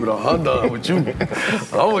 I'm gonna keep it 100 with you. I'm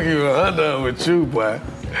gonna keep it 100 with you, boy.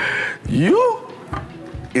 You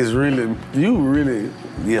really,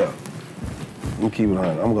 yeah. I'm gonna keep it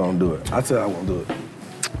 100. I'm gonna do it. I tell you I won't do it.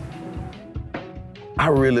 I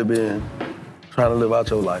really been trying to live out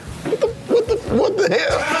your life. What the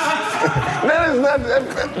hell? That is not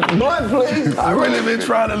that. Blunt, please. I really been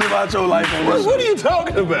trying to live out your life. What are you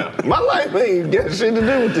talking about? My life ain't got shit to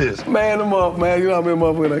do with this. Man, you know how many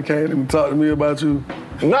motherfuckers that came and talked to me about you?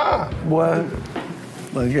 Nah. Boy.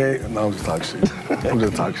 Okay, no, I'm just talking shit. I'm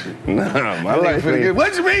just talking shit. Nah, my life ain't.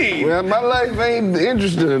 What you mean? Well, my life ain't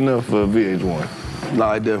interesting enough for VH1.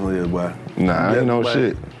 Nah, it definitely is, boy. Nah, ain't no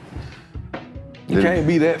shit. You can't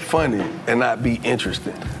be that funny and not be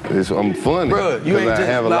interesting. I'm funny. Bro, you ain't just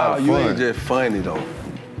have a lot of you fun. ain't just funny though.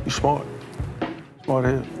 You smart. Smart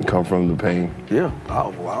as hell. Come from the pain. Yeah.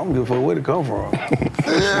 I don't give a fuck where it come from.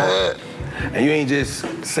 And you ain't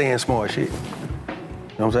just saying smart shit. You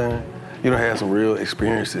know what I'm saying? You don't have some real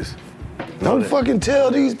experiences. Don't fucking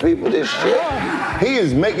tell these people this shit. He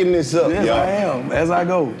is making this up, yes, y'all. I am, as I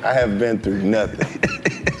go. I have been through nothing.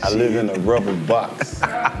 I live in a rubber box.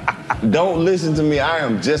 Don't listen to me. I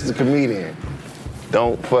am just a comedian.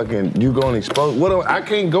 Don't fucking, you gonna expose, I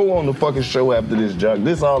can't go on the fucking show after this, Chuck.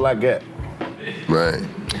 This all I got. Right.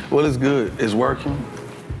 Well, it's good. It's working.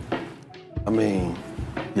 I mean,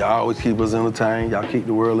 y'all always keep us entertained. Y'all keep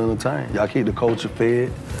the world entertained. Y'all keep the culture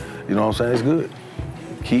fed. You know what I'm saying? It's good.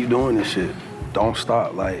 Keep doing this shit. Don't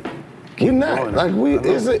stop. Like, We're not. Like,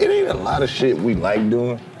 it ain't a lot of shit we like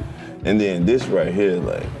doing. And then this right here,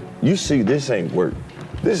 like, you see, this ain't work.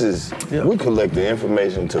 This is, we collect the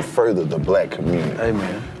information to further the black community. Hey,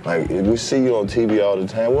 man. Like, if we see you on TV all the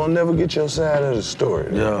time, we'll never get your side of the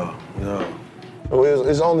story. Yeah. So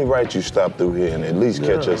it's only right you stop through here and at least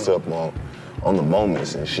catch us up on the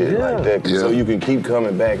moments and shit like that, so you can keep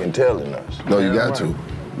coming back and telling us. No, you got to.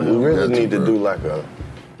 We really need to do like a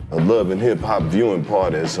Love and Hip Hop viewing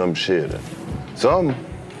party or some shit.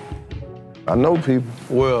 I know people.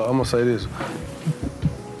 Well, I'm gonna say this.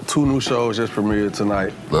 2 new shows just premiered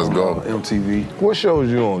tonight. Let's go. MTV. What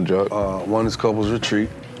shows you on, Chuck? One is Couples Retreat.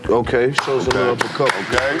 Okay, show some love for couples.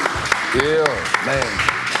 Okay. Yeah. Man.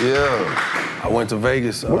 Yeah. I went to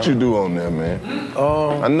Vegas. What you do on there, man?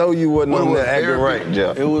 I know you wasn't on there acting right,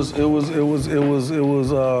 Jeff. It was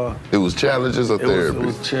challenges or therapy? It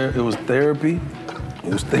was therapy.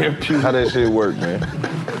 It was therapy. How that shit work, man?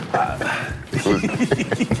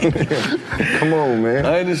 Come on, man.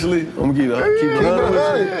 I ain't asleep. I'm gonna keep it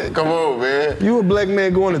up. Come on, man. You a black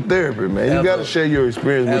man going to therapy, man. You gotta share your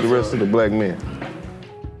experience with the rest of the black men.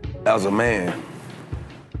 As a man,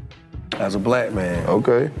 as a black man.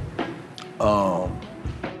 Okay.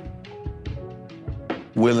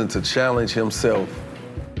 Willing to challenge himself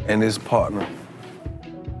and his partner.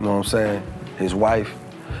 You know what I'm saying? His wife.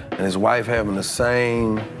 And his wife having the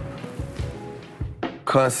same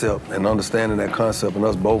concept and understanding that concept, and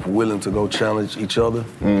us both willing to go challenge each other.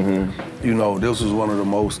 Mm-hmm. You know, this was one of the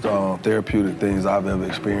most therapeutic things I've ever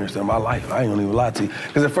experienced in my life. I ain't gonna even lie to you.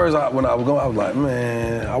 Because at first, when I was going, I was like,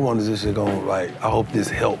 man, I wonder this shit going, like, I hope this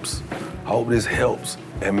helps. I hope this helps.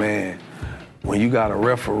 And man, when you got a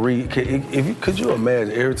referee, could you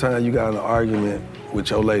imagine every time you got in an argument with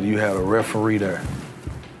your lady, you had a referee there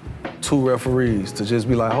 2 referees to just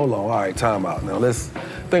be like, hold on, all right, time out. Now let's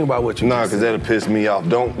think about what you Nah, because that'll piss me off.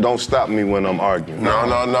 Don't stop me when I'm arguing. No.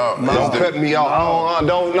 Don't cut me off.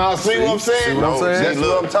 See what I'm saying? See what I'm saying? That's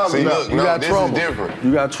what I'm talking about. You got this trauma. is different.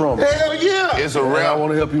 You got trauma. Hell yeah. It's a And ref. I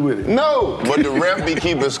want to help you with it. No. But the ref be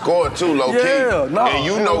keeping score too, low key. Yeah, no. And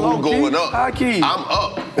you know who going up. High key. I'm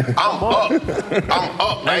up. I'm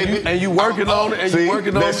up, baby. And you working on it, and See, you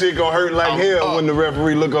working on that it. shit gonna hurt like hell when the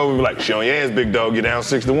referee look over and be like, "Shit on your ass, big dog. You're down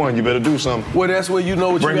 6-1. You better do something." Well, that's where you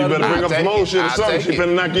know what you better gotta bring do. up some more shit or something. She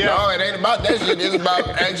finna knock you out. No, it ain't about that shit. It's about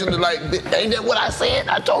actually like, ain't that what I said?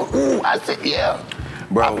 I said, yeah.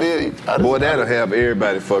 Bro, I feel you. boy, that'll have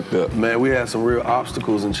everybody fucked up. Man, we had some real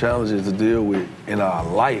obstacles and challenges to deal with in our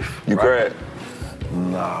life. You cried?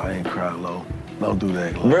 Nah, I ain't cried, low. Don't do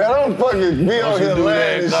that, Glenn. Bro, don't fucking be on here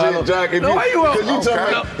laughing and shit, Jock. No, why you Because you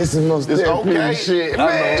talking about it's the most therapeutic shit.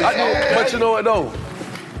 Man, I know, but you know what, though?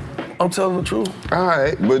 I'm telling the truth. All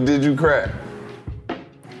right, but did you cry?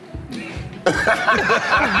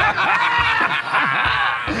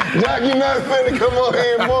 Jock, you not finna come on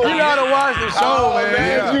here and move. You gotta watch the show, man.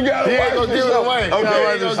 Yeah. You gotta watch the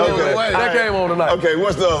show. Okay. That came on tonight. Okay,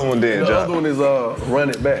 what's the other one then, The Jock? other one is Run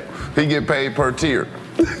It Back. He get paid per tier.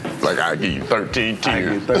 Like, I give you 13 tiers. I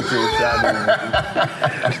get 13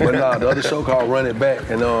 tiers. But nah, the other show called Run It Back,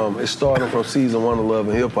 and it's starting from season 1 of Love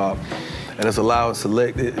and Hip Hop. And it's allowing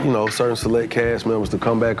certain select cast members to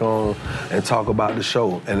come back on and talk about the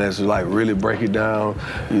show. And that's like really break it down.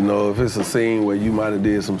 You know, if it's a scene where you might have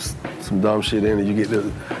did some dumb shit in it, you get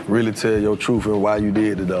to really tell your truth and why you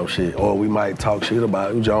did the dumb shit. Or we might talk shit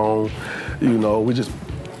about John. You know, we just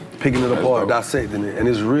picking it apart, dissecting it. And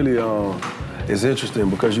it's really, it's interesting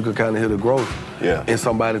because you can kind of hear the growth in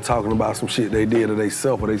somebody talking about some shit they did to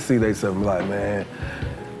themselves or they see themselves and be like, man,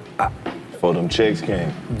 before them checks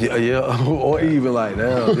came. Yeah, or even like,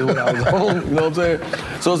 damn, this what I was on, you know what I'm saying?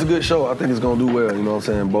 So it's a good show. I think it's gonna do well, you know what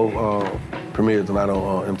I'm saying? Both premiered tonight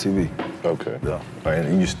on MTV. Okay. Yeah. All right,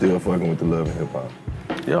 and you still fucking with the Love and Hip Hop?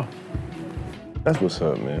 Yeah. That's what's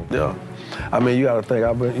up, man. Yeah. I mean, you gotta think,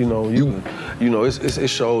 I've been,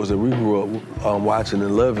 it's shows that we grew up watching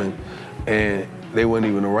and loving, and they weren't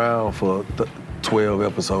even around for 12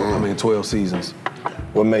 episodes, 12 seasons.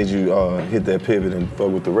 What made you hit that pivot and fuck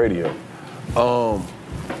with the radio?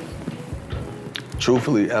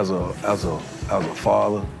 Truthfully, as a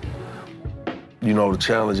father, you know, the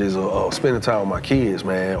challenges of spending time with my kids,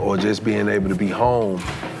 man, or just being able to be home,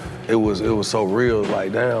 it was so real.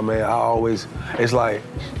 Like, damn, man, it's like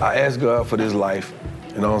I asked God for this life,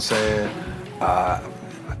 you know what I'm saying?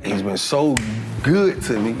 He's been so good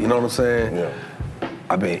to me, you know what I'm saying? Yeah.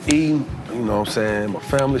 I've been eating, you know what I'm saying, my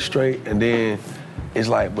family straight, and then it's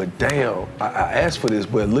like, but damn, I asked for this,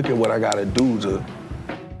 but look at what I gotta do to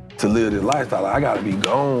live this lifestyle. I gotta be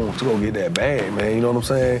gone to go get that bag, man, you know what I'm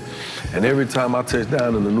saying? And every time I touch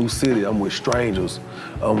down in a new city, I'm with strangers.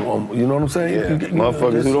 You know what I'm saying? Yeah,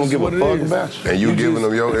 motherfuckers who don't give a fuck about you. And you giving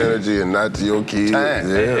them your energy and not to your kids. Time.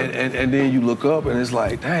 Yeah. And then you look up and it's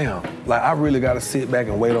like, damn, like I really gotta sit back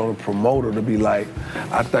and wait on a promoter to be like,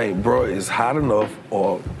 I think bro is hot enough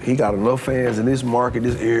or he got enough fans in this market,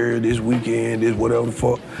 this area, this weekend, this whatever the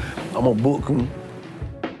fuck. I'm gonna book him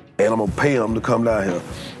and I'm gonna pay him to come down here.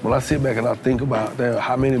 When I sit back and I think about damn,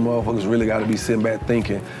 how many motherfuckers really gotta be sitting back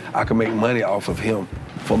thinking I can make money off of him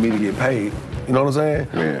for me to get paid. You know what I'm saying?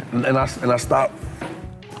 Yeah. And I stopped.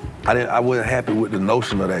 I wasn't happy with the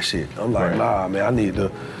notion of that shit. I'm like, nah, man, I need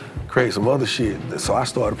to create some other shit. So I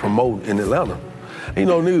started promoting in Atlanta. And you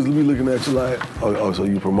know, niggas be looking at you like, oh, so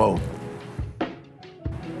you promote. They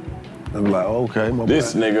be like, okay, my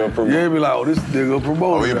This boy. nigga promote. Yeah, they be like, oh, this nigga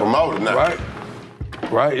promoting. Oh, he promoting now.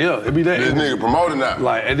 Right, yeah, it be that. This nigga promoting now.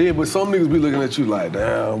 Like, and then, but some niggas be looking at you like,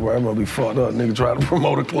 damn, bro, I'm gonna be fucked up. Nigga try to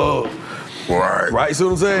promote a club. Right, see what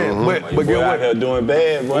I'm saying? Mm-hmm. But get what? Out here doing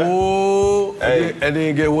bad, boy. Oh, Hey. and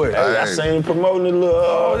then get what? Hey, I seen him promoting the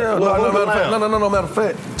little. No, matter of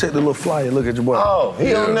fact, check the little flyer, look at your boy. Oh,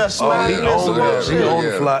 he on that smiling. He on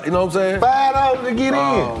the fly, you know what I'm saying? $5 to get in.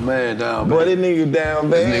 Oh, man, down bad. Boy, this nigga down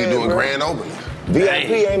bad. This nigga doing bro. grand opening.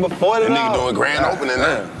 VIP ain't but $40. This nigga doing grand opening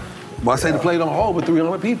now. Well, I say the plate on hold with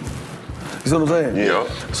 300 people. You see what I'm saying? Yeah.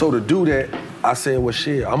 So to do that, I said, well,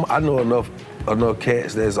 shit, I know enough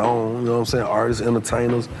cats that's on, you know what I'm saying, artists,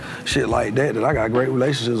 entertainers, shit like that I got great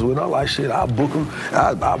relationships with. I'm like, shit, I'll book them,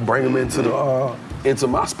 I'll bring them into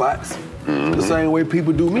my spots. Mm-hmm. The same way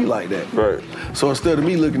people do me like that. Right. So instead of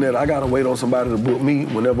me looking at it, I gotta wait on somebody to book me.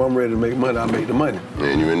 Whenever I'm ready to make money, I make the money.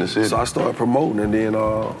 And you in the city. So I started promoting, and then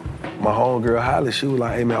my homegirl Holly, she was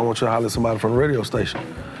like, hey man, I want you to holler at somebody from the radio station.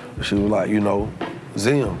 She was like,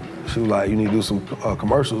 Zim. She was like, you need to do some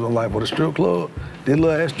commercials. I'm like, for the strip club, this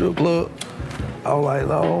little ass strip club. I was like,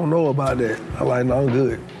 no, I don't know about that. I was like, no, I'm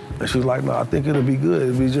good. And she was like, no, I think it'll be good.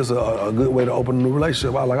 It'll be just a good way to open a new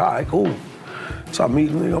relationship. I was like, all right, cool. So I meet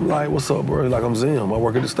the nigga, I'm like, what's up, bro? He's like, I'm Zim, I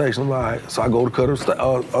work at the station. I'm like, all right. So I go to cut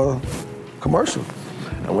a commercial.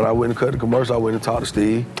 And when I went to cut the commercial, I went and talked to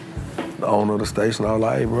Steve, the owner of the station. I was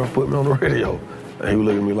like, hey, bro, put me on the radio. And he was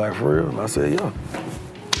looking at me like, for real? And I said, yeah.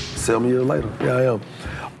 7 years later, here I am.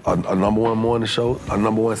 A number one morning show, a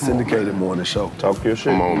number one syndicated morning show. Talk your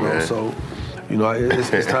shit. Come on, man. So,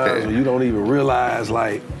 it's times when you don't even realize,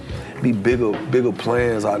 like, be bigger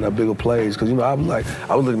plans out there, bigger plays. Because, I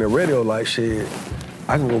was looking at radio like, shit,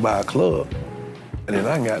 I can go buy a club, and then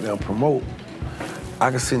I can get there and promote. I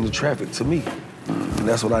can send the traffic to me. And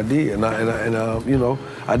that's what I did. And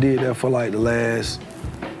I did that for like the last,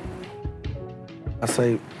 I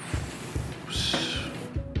say,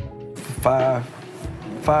 5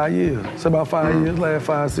 years. It's about 5 years, last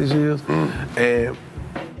 5, 6 years. And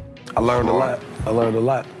I learned a lot. I learned a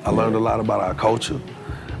lot about our culture.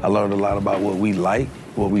 I learned a lot about what we like,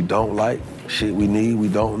 what we don't like, shit we need, we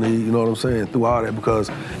don't need, you know what I'm saying? Through all that, because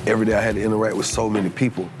every day I had to interact with so many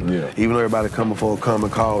people. Yeah. Even though everybody coming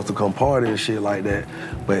calls to come party and shit like that,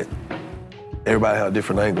 but everybody had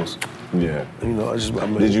different angles. Yeah.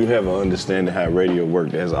 Did Did you have an understanding how radio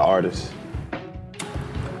worked as an artist?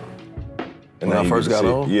 When I first got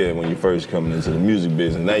on? Yeah, when you first coming into the music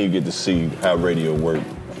business. Now you get to see how radio worked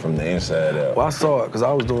from the inside out. Well, I saw it because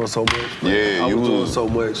I was doing so much. Yeah, I was doing so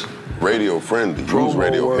much. Radio friendly. You was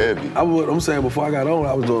radio heavy. I'm saying before I got on,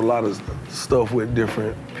 I was doing a lot of stuff with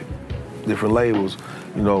different labels.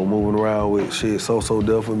 Moving around with shit, So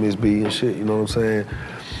Def with Miss B and shit. You know what I'm saying?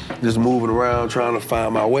 Just moving around, trying to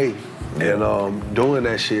find my way. And doing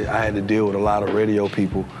that shit, I had to deal with a lot of radio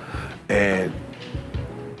people, and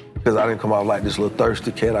because I didn't come out like this little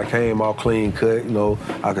thirsty cat. I came all clean cut,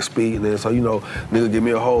 I could speak, and then so, nigga give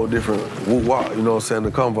me a whole different woo-wah, you know what I'm saying,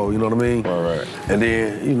 the convo, you know what I mean? All right. And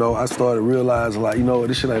then, I started realizing, like,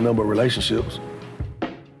 this shit ain't nothing but relationships.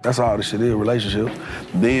 That's all this shit is, relationships.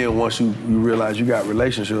 Then once you realize you got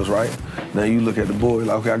relationships, right? Now you look at the board,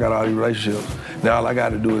 like, okay, I got all these relationships. Now all I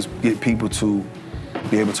gotta do is get people to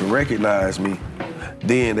be able to recognize me,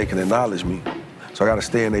 then they can acknowledge me. So I gotta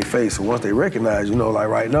stay in their face. So once they recognize, like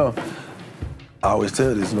right now, I always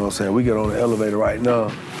tell this, you know what I'm saying? We get on the elevator right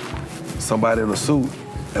now, somebody in a suit,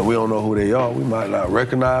 and we don't know who they are. We might not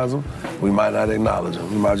recognize them. We might not acknowledge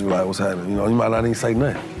them. We might just be like, what's happening? You might not even say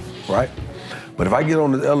nothing, right? But if I get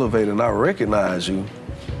on the elevator and I recognize you,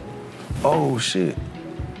 oh shit,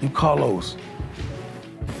 you Carlos.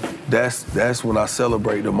 That's when I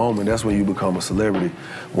celebrate the moment. That's when you become a celebrity.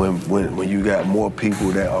 When you got more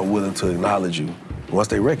people that are willing to acknowledge you. Once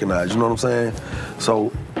they recognize, you know what I'm saying?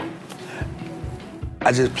 So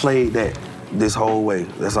I just played that this whole way.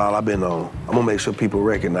 That's all I've been on. I'm gonna make sure people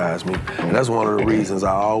recognize me. And that's one of the reasons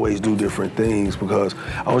I always do different things, because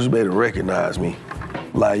I want you to be able to recognize me.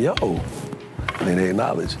 Like, yo, and then they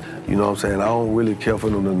acknowledge. You know what I'm saying? I don't really care for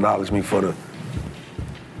them to acknowledge me for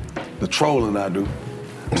the trolling I do.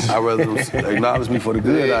 I'd rather them acknowledge me for the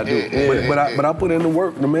good I do. But I put in the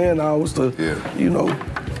work, the man hours to,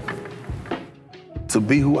 to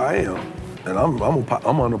be who I am. And I'm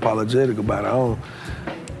unapologetic about it.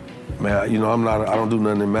 I don't do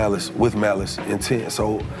nothing with malice intent.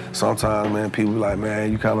 So sometimes, man, people be like, man,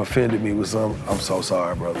 you kind of offended me with something. I'm so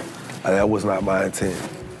sorry, brother. That was not my intent.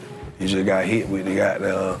 You just got hit with the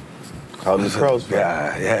goddamn.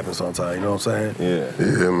 Yeah, it happens sometimes, you know what I'm saying?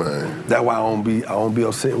 Yeah, man. That's why I don't be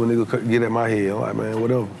upset when niggas get at my head. I'm like, man,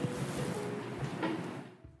 whatever.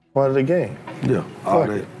 Part of the game. Yeah, all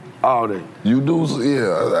day. You do,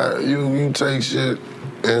 you take shit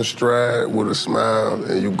in stride with a smile,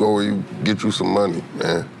 and you go and you get you some money,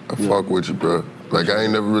 man. I fuck with you, bro. Like, I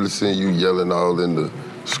ain't never really seen you yelling all in the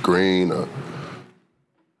screen or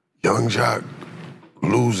Young Jock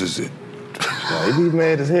loses it. He be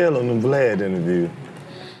mad as hell on the Vlad interview.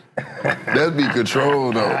 That'd be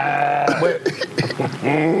control, though. But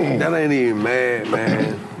that ain't even mad,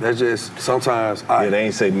 man. That's just sometimes they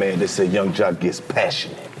ain't say mad, they say Young Jock gets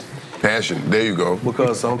passionate. Passion, there you go.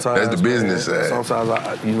 Because sometimes that's the business side.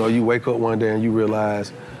 Sometimes you wake up one day and you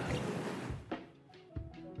realize,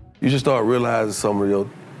 you just start realizing some of your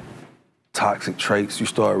toxic traits. You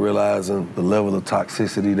start realizing the level of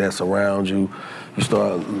toxicity that's around you. You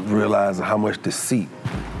start realizing how much deceit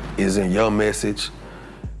is in your message.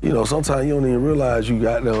 Sometimes you don't even realize you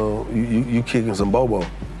got you kicking some bobo. You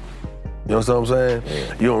know what I'm saying?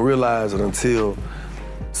 Yeah. You don't realize it until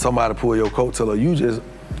somebody pull your coattail, or you just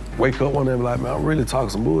wake up one day and be like, man, I'm really talking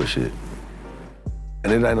some bullshit.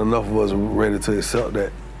 And it ain't enough of us ready to accept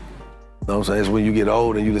that. know what I'm saying? It's when you get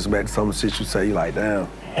old and you listen back to some of the shit you say, you like, damn,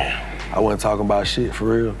 I wasn't talking about shit for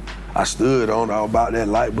real. I stood on about that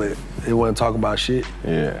light, but it wasn't talking about shit.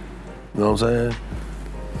 Yeah. You know what I'm saying?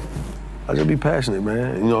 I just be passionate,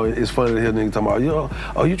 man. You know, it's funny to hear niggas talking about,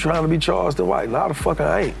 oh, you trying to be Charleston White? Nah, the fuck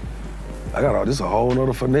I ain't. I got all this a whole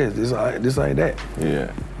nother finesse. This ain't that.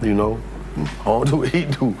 Yeah. You know? I don't do what he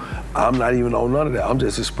do. I'm not even on none of that. I'm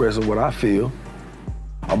just expressing what I feel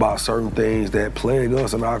about certain things that plague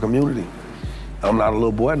us in our community. I'm not a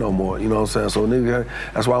little boy no more, you know what I'm saying? So nigga,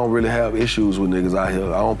 that's why I don't really have issues with niggas out here.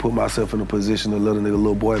 I don't put myself in a position to let a nigga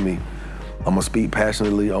little boy me. I'm gonna speak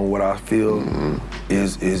passionately on what I feel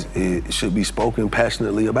it should be spoken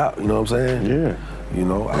passionately about, you know what I'm saying? Yeah. You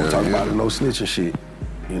know, I don't talk about it, no snitching shit.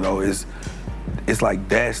 You know, it's like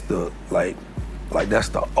that's the that's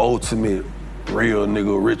the ultimate real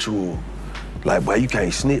nigga ritual. Like, boy, you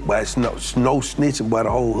can't snitch, but it's no snitching by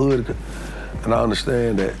the whole hood. And I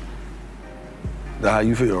understand that. That's how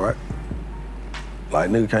you feel, right?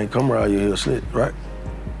 Like, nigga can't come around here snitch, right?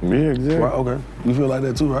 Yeah, exactly. Right, okay. You feel like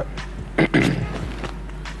that too, right?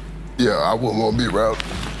 Yeah, I wouldn't want to be around.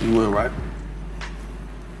 You wouldn't, right?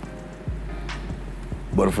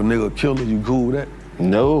 But if a nigga kill her, you cool with that?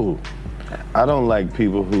 No. I don't like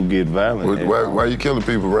people who get violent. Why you killing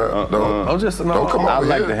people around? Don't come I over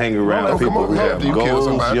like here. to hang around people who have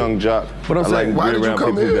goals, young jock. But I'm saying, I like to be around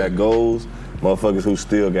people who got goals, motherfuckers who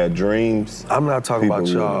still got dreams. I'm not talking about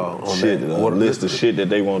y'all on shit, that. A list of shit that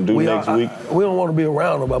they want to do next week. We don't want to be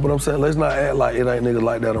around nobody, but I'm saying let's not act like it ain't niggas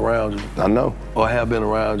like that around you. I know. Or have been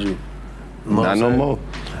around you. Not no more.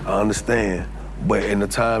 I understand. But in the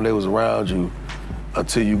time they was around you,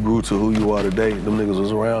 until you grew to who you are today, them niggas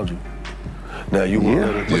was around you. Now you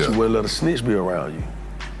wouldn't let a snitch be around you.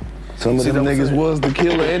 Some of them niggas was the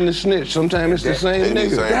killer and the snitch. Sometimes it's the same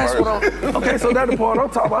nigga. That's what I'm. Okay, so that's the part I'm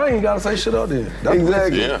talking about. I ain't gotta say shit up there. That's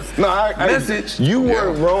Exactly. The No, message. You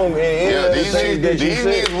weren't wrong in any of the things that you said.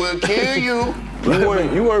 These niggas will kill you.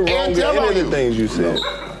 You weren't wrong in any of the things you said.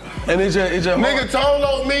 And it's just nigga told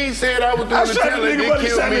on me, said I was doing the telling, they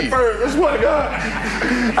killed me. First. I swear to God.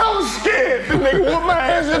 I was scared. The nigga whooped my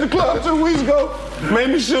ass at the club 2 weeks ago.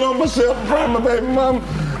 Made me shit on myself in front of my baby mama.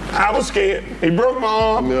 I was scared. He broke my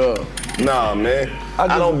arm. Yeah. Nah, man.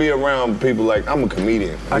 I don't be around people like, I'm a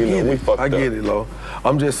comedian. I get it, Lo.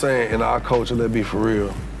 I'm just saying, in our culture, let's be for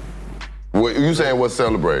real. What you saying what's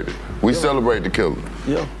celebrated? We celebrate the killer.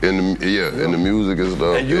 Yeah. In the music and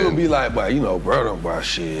stuff. And you'll be like, boy, you know, bro, don't buy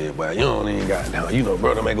shit, boy, you don't even got now. You know,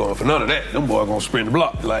 bro, them ain't going for none of that. Them boys gonna sprint the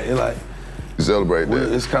block. Like, you celebrate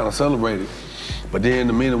that. It's kind of celebrated. But then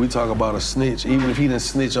the minute we talk about a snitch, even if he didn't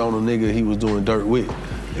snitch on a nigga he was doing dirt with,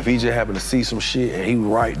 if he just happened to see some shit and he was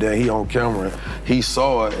right there, he on camera, he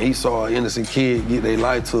saw it, he saw an innocent kid get their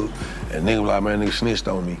life took, and nigga was like, man, nigga snitched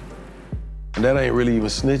on me. And that ain't really even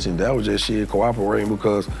snitching. That was just shit cooperating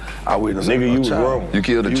because I witnessed a you was child. wrong. You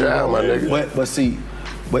killed a child, my nigga.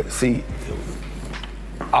 But see,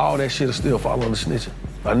 all that shit is still fall under snitching.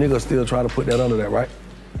 A nigga still try to put that under that, right?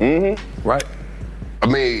 Mm-hmm. Right? I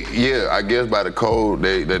mean, yeah, I guess by the code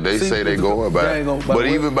they say they going by. But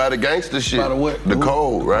even by the gangster shit, the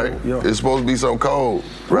code, right? It's supposed to be some code,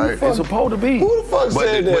 right? It's supposed to be. Who the fuck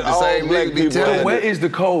said that the same nigga be telling where is the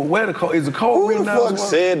code? Where the code? Is the code written down? Who the fuck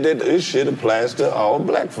said that this shit applies to all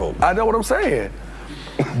black folk? I know what I'm saying.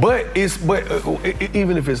 But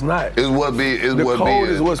even if it's not, the code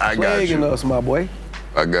is what's plaguing us, my boy.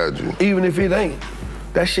 I got you. Even if it ain't,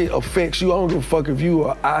 that shit affects you. I don't give a fuck if you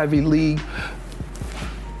are Ivy League,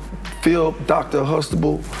 Phil, Dr.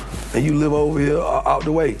 Hustable, and you live over here out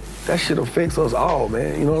the way. That shit affects us all,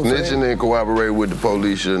 man. You know what I'm saying? Snitching and cooperating with the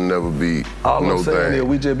police should never be all no I'm saying thing. Is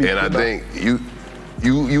we just be and I think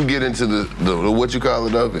you get into the what you call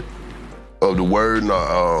it of the word.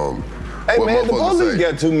 Hey man, the police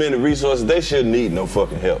got too many resources. They shouldn't need no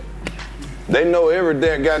fucking help. They know every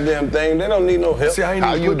damn goddamn thing. They don't need no help. See, I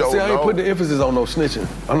ain't putting the emphasis on no snitching.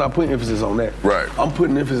 I'm not putting emphasis on that. Right. I'm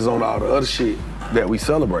putting emphasis on all the other shit that we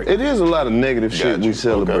celebrate. It is a lot of negative shit we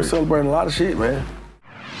celebrate. We're celebrating a lot of shit, man.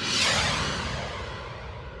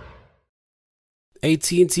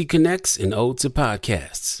 AT&T connects an ode to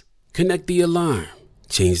podcasts. Connect the alarm.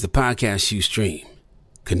 Change the podcast you stream.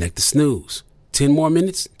 Connect the snooze. 10 more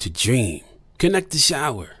minutes to dream. Connect the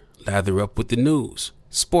shower. Lather up with the news,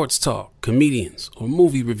 sports talk, comedians, or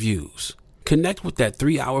movie reviews. Connect with that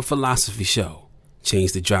 3-hour philosophy show.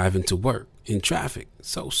 Change the drive into work in traffic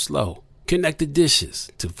so slow. Connect the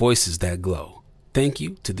dishes to voices that glow. Thank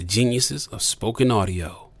you to the geniuses of spoken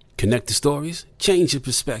audio. Connect the stories, change your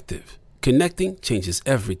perspective. Connecting changes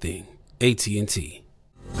everything. AT&T.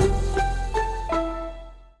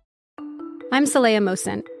 I'm Saleha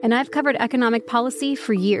Mohsin, and I've covered economic policy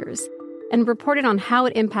for years. and reported on how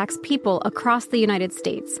it impacts people across the United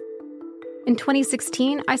States. In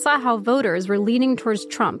 2016, I saw how voters were leaning towards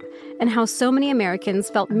Trump and how so many Americans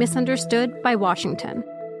felt misunderstood by Washington.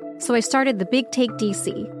 So I started The Big Take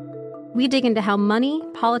DC. We dig into how money,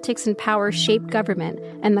 politics, and power shape government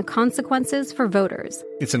and the consequences for voters.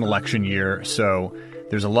 It's an election year, so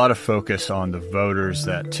there's a lot of focus on the voters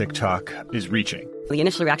that TikTok is reaching. The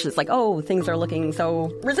initial reaction is like, oh, things are looking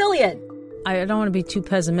so resilient. I don't want to be too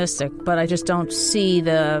pessimistic, but I just don't see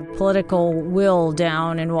the political will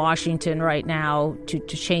down in Washington right now to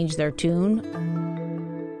change their tune.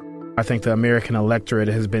 I think the American electorate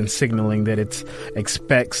has been signaling that it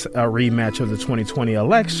expects a rematch of the 2020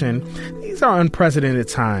 election. These are unprecedented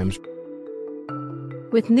times.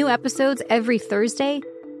 With new episodes every Thursday,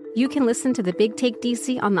 you can listen to The Big Take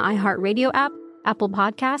DC on the iHeartRadio app, Apple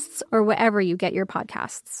Podcasts, or wherever you get your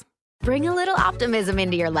podcasts. Bring a little optimism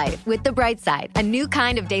into your life with The Bright Side, a new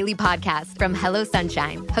kind of daily podcast from Hello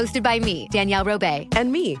Sunshine, hosted by me, Danielle Robay.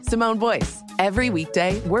 And me, Simone Boyce. Every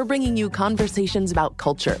weekday, we're bringing you conversations about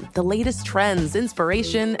culture, the latest trends,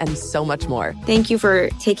 inspiration, and so much more. Thank you for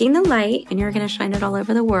taking the light, and you're going to shine it all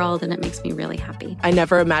over the world, and it makes me really happy. I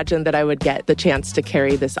never imagined that I would get the chance to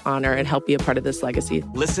carry this honor and help be a part of this legacy.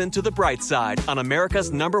 Listen to The Bright Side on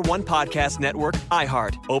America's #1 podcast network,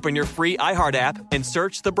 iHeart. Open your free iHeart app and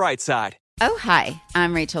search The Bright Side. Oh, hi,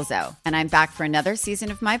 I'm Rachel Zoe, and I'm back for another season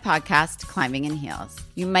of my podcast, Climbing in Heels.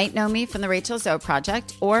 You might know me from the Rachel Zoe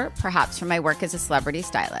Project, or perhaps from my work as a celebrity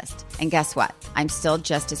stylist. And guess what? I'm still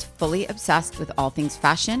just as fully obsessed with all things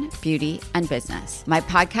fashion, beauty, and business. My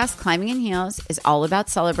podcast, Climbing in Heels, is all about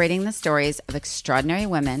celebrating the stories of extraordinary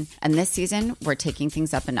women, and this season, we're taking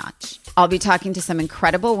things up a notch. I'll be talking to some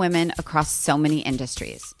incredible women across so many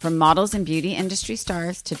industries, from models and beauty industry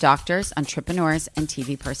stars to doctors, entrepreneurs, and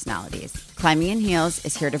TV personalities. Climbing in Heels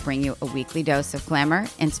is here to bring you a weekly dose of glamour,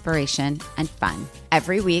 inspiration, and fun.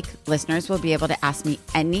 Every week, listeners will be able to ask me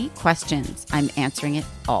any questions. I'm answering it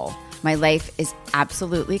all. My life is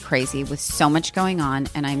absolutely crazy with so much going on,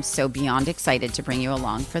 and I'm so beyond excited to bring you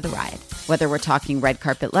along for the ride. Whether we're talking red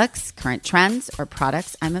carpet looks, current trends, or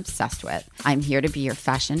products I'm obsessed with, I'm here to be your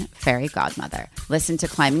fashion fairy godmother. Listen to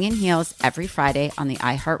Climbing in Heels every Friday on the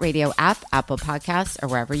iHeartRadio app, Apple Podcasts, or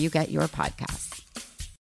wherever you get your podcasts.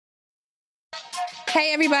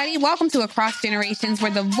 Hey, everybody. Welcome to Across Generations, where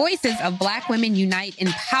the voices of Black women unite in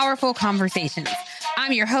powerful conversations.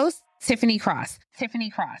 I'm your host, Tiffany Cross.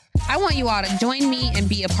 I want you all to join me and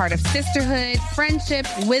be a part of sisterhood, friendship,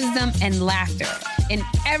 wisdom, and laughter. In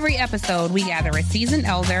every episode, we gather a seasoned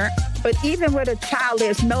elder. But even with a child,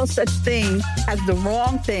 there's no such thing as the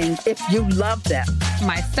wrong thing if you love them.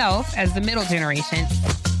 Myself as the middle generation.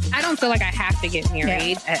 I don't feel like I have to get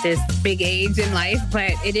married at this big age in life,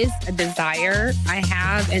 but it is a desire I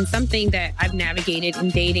have and something that I've navigated in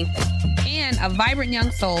dating. And a vibrant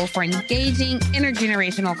young soul for engaging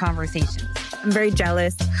intergenerational conversations. I'm very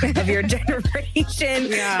jealous of your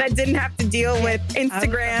generation that didn't have to deal with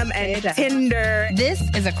Instagram and Tinder. This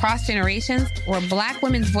is Across Generations, where Black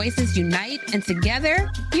women's voices unite, and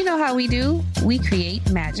together, you know how we do, we create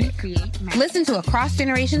magic. Listen to Across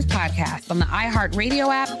Generations podcast on the iHeartRadio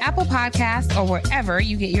app, Apple Podcasts, or wherever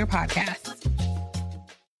you get your podcasts.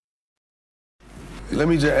 Let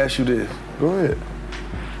me just ask you this. Go ahead.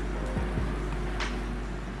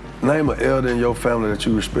 Name an elder in your family that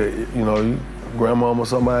you respect. You know, you, grandmama,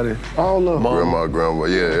 somebody. All of them. Mama. Grandma,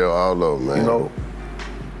 yeah, all of them, man. You know,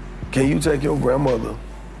 can you take your grandmother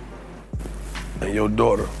and your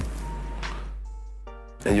daughter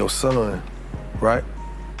and your son, right,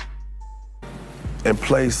 and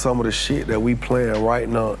play some of the shit that we playing right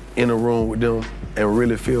now in a room with them and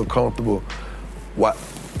really feel comfortable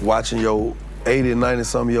watching your 80,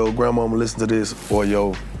 90-something-year-old grandmama listen to this, or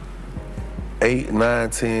your 8, 9,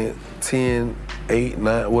 10, 8,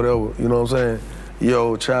 9, whatever, you know what I'm saying?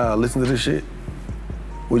 Yo, child, listen to this shit.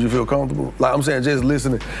 Would you feel comfortable? Like I'm saying, just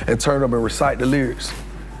listening and turn up and recite the lyrics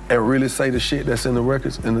and really say the shit that's in the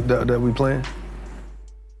records and that we playing?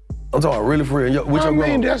 I'm talking really for real. I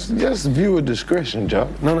mean, that's viewer discretion,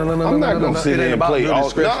 Joe. No. I'm not gonna sit there and play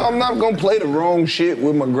all. No, I'm not gonna play the wrong shit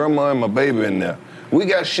with my grandma and my baby in there. We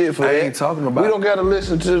got shit for that. I ain't talking about. We don't gotta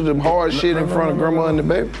listen to the hard shit in front of grandma and the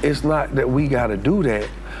baby. It's not that we gotta do that,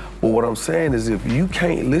 but what I'm saying is if you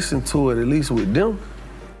can't listen to it at least with them,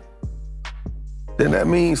 then that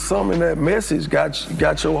means some in that message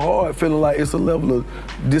got your heart feeling like it's a level of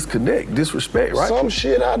disconnect, disrespect, right? Some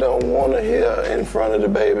shit I don't want to hear in front of the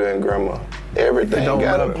baby and grandma. Everything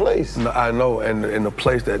got a place. No, I know, and the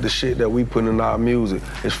place that the shit that we put in our music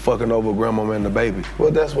is fucking over grandmama and the baby.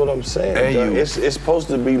 Well, that's what I'm saying. And It's supposed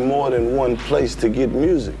to be more than one place to get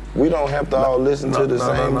music. We don't have to all listen to the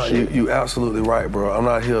same shit. You absolutely right, bro. I'm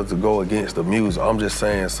not here to go against the music. I'm just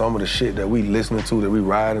saying some of the shit that we listening to, that we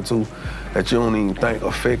riding to, that you don't even think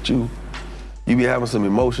affect you. You be having some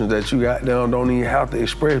emotions that you got down, don't even have to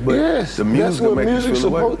express, but yes, the music that's what will make you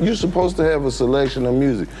feel away. You're supposed to have a selection of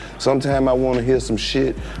music. Sometimes I want to hear some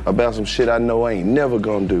shit about some shit I know I ain't never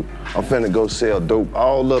gonna do. I'm finna go sell dope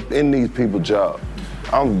all up in these people's jobs.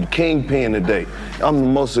 I'm kingpin today. I'm the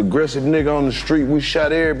most aggressive nigga on the street. We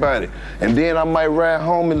shot everybody. And then I might ride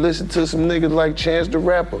home and listen to some niggas like Chance the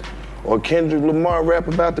Rapper or Kendrick Lamar rap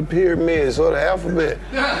about the pyramids or the alphabet.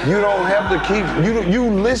 You don't have to keep, you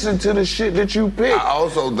listen to the shit that you pick. I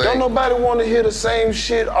also think... Don't nobody want to hear the same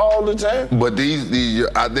shit all the time. But these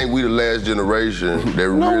I think we the last generation that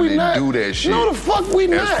really do that shit. No, the fuck we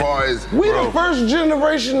not. As far as... We the first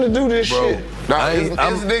generation to do this shit. Nah, it's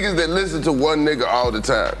niggas that listen to one nigga all the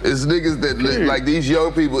time. It's niggas that, like these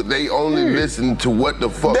young people, they only listen to what the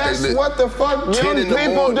fuck That's they listen. what the fuck young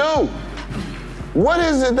people do. What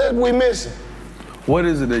is it that we missing? What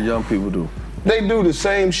is it that young people do? They do the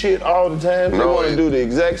same shit all the time. They want to do the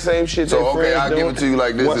exact same shit. So, their okay, friends I'll give doing. it to you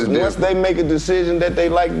like this is different. Once they make a decision that they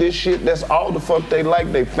like this shit, that's all the fuck they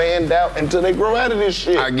like. They fanned out until they grow out of this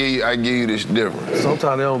shit. I give you this different.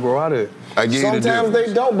 Sometimes they don't grow out of it. I give you the difference. Sometimes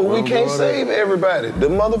they don't, but we can't save everybody. The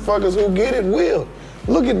motherfuckers who get it will.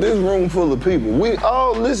 Look at this room full of people. We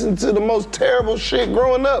all listen to the most terrible shit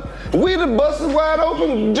growing up. We the busted wide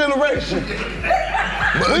open generation.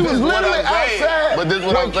 We was literally outside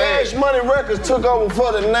when Cash Money Records took over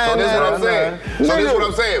for the 9. So this is what I'm saying. So this is what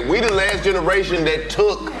I'm saying. We the last generation that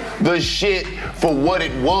took the shit for what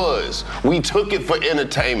it was. We took it for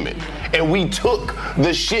entertainment. And we took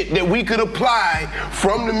the shit that we could apply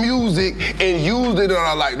from the music and used it in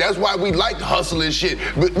our life. That's why we like hustling shit.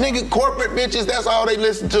 But nigga, corporate bitches, that's all they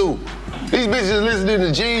listen to. These bitches listening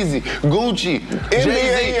to Jeezy, Gucci,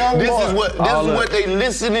 Jay-Z. This is what they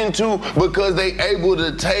listening to because they able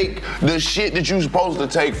to take the shit that you supposed to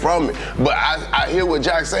take from it. But I hear what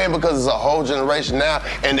Jock's saying because it's a whole generation now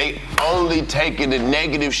and they only taking the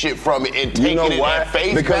negative shit from it and taking it at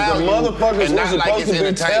face because value. Because the motherfuckers and were not like supposed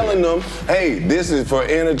to be telling them, hey, this is for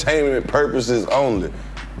entertainment purposes only.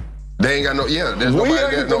 They ain't got no, there's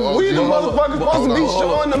nobody got no We the motherfuckers supposed to be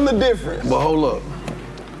showing them the difference. But hold up.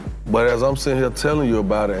 But as I'm sitting here telling you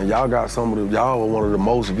about it, and y'all got y'all are one of the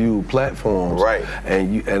most viewed platforms. Right.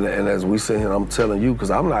 And as we sit here, I'm telling you, because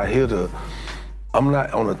I'm not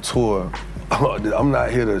on a tour. I'm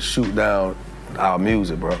not here to shoot down our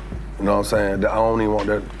music, bro. You know what I'm saying? I don't even want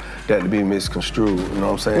that to be misconstrued. You know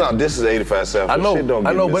what I'm saying? No, this is 85 South. I know,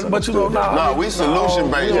 but you know, no, we solution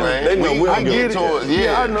based, man. They know we'll get it.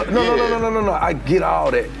 Yeah, I know. No. I get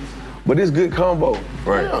all that, but it's good combo,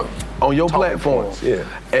 right? Yeah. On your platform. Yeah.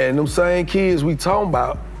 And them same kids we talking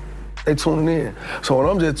about, they tuning in. So what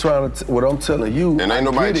I'm just what I'm telling you. And ain't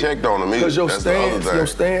nobody checked on them either. Because your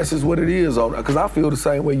stance is what it is on. Because I feel the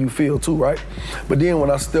same way you feel too, right? But then when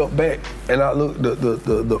I step back and I look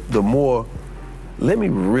the more, let me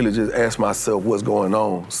really just ask myself what's going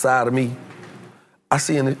on side of me. I'm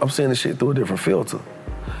seeing the shit through a different filter.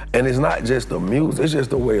 And it's not just the music, it's just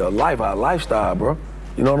the way of life, our lifestyle, bro.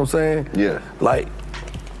 You know what I'm saying? Yeah.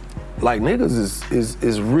 Like niggas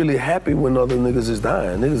is really happy when other niggas is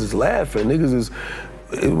dying. Niggas is laughing. Niggas is,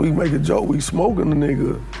 we make a joke, we smoking the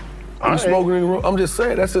nigga. I'm smoking in the room. I'm just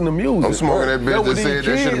saying, that's in the music. I'm smoking that bitch that said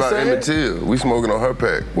that shit about Emmett Till. We smoking on her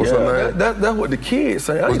pack. What's her name? That's what the kids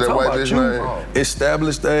say. I ain't talking about you.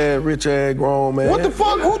 Established ass, rich ass, grown man. What the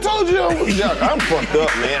fuck? Who told you I was Jock? I'm fucked up,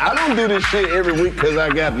 man. I don't do this shit every week because I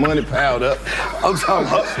got money piled up. I'm talking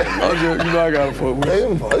about, you know I gotta fuck with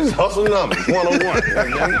you. This hustle numbers, 101.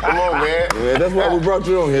 Come on, man. Yeah, that's why we brought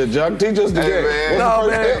you on here, Jock. Teach us the game. No,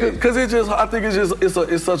 man, because I think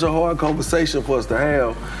it's such a hard conversation for us to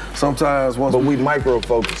have. Sometimes but we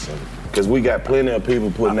micro-focusing. Because we got plenty of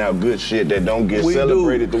people putting out good shit that don't get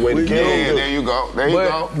celebrated the way the kids do. There you go. There you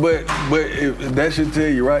go. But that should tell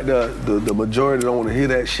you right there, the majority don't want to hear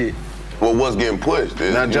that shit. Well, what's getting pushed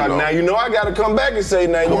is, now, Jock, now you know I got to come back and say,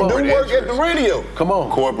 now you do work at the radio. Come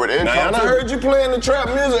on. Corporate income. Now, I heard you playing the trap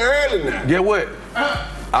music early now. Get what?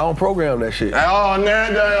 I don't program that shit. Oh, now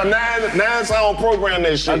I don't program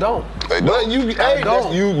that shit. I don't. But you got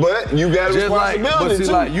a responsibility but see,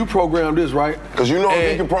 too. like, you program this, right? Because you know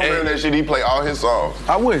if he can program that shit, he play all his songs.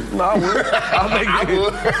 I wouldn't. No, I wouldn't.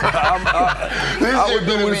 I would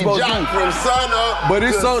do what it's supposed to do. From sun up but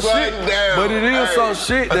it's to some sun shit. down. But it is some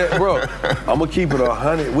shit that, bro, I'm gonna keep it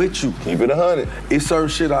 100 with you. Keep it 100. It's certain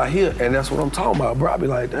shit I hear, and that's what I'm talking about, bro. I be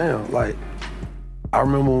like, damn, like, I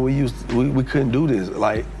remember when we couldn't do this.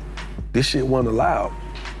 Like, this shit wasn't allowed.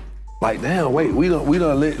 Like, damn, wait, we done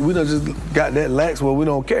just got that lax where we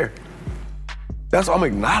don't care. That's I'm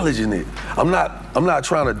acknowledging it. I'm not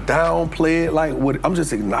trying to downplay it like what I'm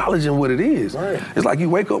just acknowledging what it is. Right. It's like you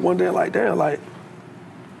wake up one day like, damn, damn,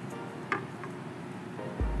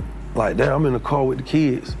 I'm in the car with the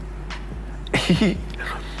kids.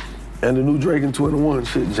 And the new Drake and 21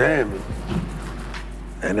 shit jamming.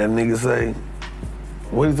 And that nigga say,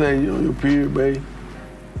 what he say, you on your period, babe?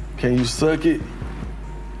 Can you suck it?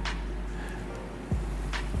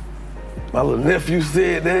 My little nephew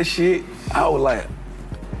said that shit. I was like,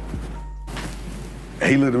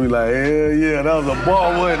 he looked at me like, hell yeah, that was a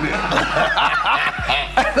ball, wasn't it?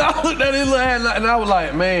 And I looked at his little hand and I was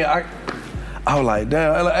like, man, I was like,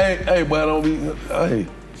 damn. Like, hey, boy,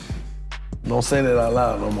 don't say that out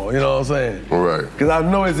loud no more. You know what I'm saying? Right. Because I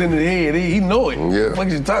know it's in his head. He know it. Yeah. What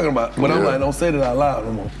you talking about? But I'm like, don't say that out loud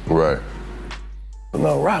no more. Right. But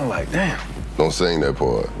no, Rodney like, damn. Don't sing that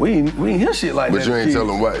part. We ain't hear shit like that. But you ain't tell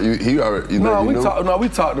him why. He already. We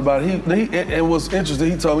talked about it. And what's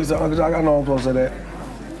interesting, he told me, he said, Uncle Jock, I know I'm supposed to say that.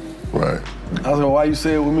 Right. I said, well, why you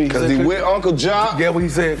say it with me? Because he with Uncle Jock? Yeah, what he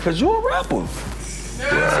said, because you a rapper.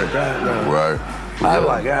 Right. I was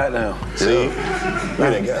like, goddamn. See? You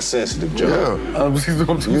done got sensitive, Jock. Yeah. You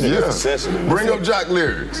done got sensitive. Bring up Jock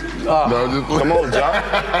lyrics. Come on,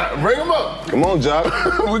 Jock. Bring them up. Come on, Jock.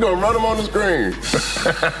 We're going to run them on the screen.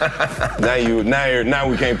 Now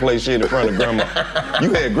we can't play shit in front of grandma.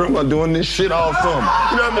 You had grandma doing this shit all summer.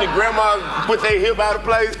 You know how many grandmas put their hip out of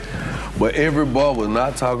place? But every ball was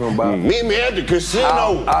not talking about Meet me at the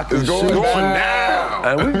casino. It's going down.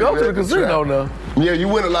 And we go to the casino now. Yeah, you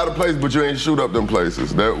went a lot of places, but you ain't shoot up them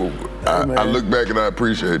places. I look back and I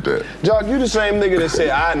appreciate that. Jock, you the same nigga that said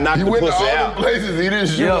I knocked the pussy out. He went to all them places, he didn't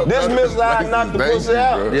shoot up. This Mr. I knocked the pussy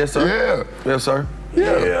out. Bro. Yes, sir. Yeah. Yes, sir.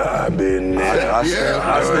 Yeah, I've been there. I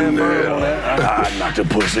stand firm on that. I knock the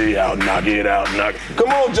pussy out, knock it out, knock it. Come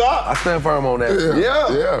on, Jock. I stand firm on that.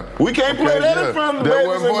 Yeah. We can't play that in front of the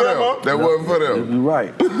babies and grandma. That wasn't for them. You're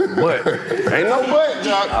right. But ain't no but,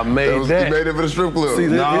 Jock. I made that. You made it for the strip club. See,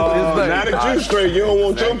 now that you straight, you don't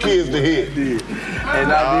want your kids to hit. And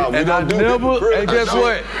and guess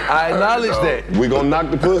what? I acknowledge that. We gonna knock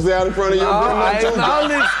the pussy out in front of your grandma I too,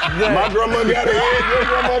 acknowledge Jock. that. My grandma got a head, your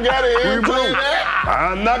grandma got a head. We playing that?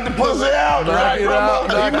 I knocked the pussy out. Knock it out,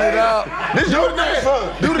 knock it out. This your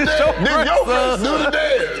grandson. Do the dance. This your grandson. Do the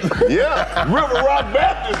dance. Yeah. River Rock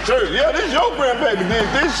Baptist Church. Yeah, this your grandbaby did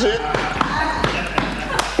this shit.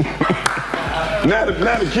 Now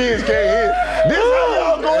the kids can't hear. This how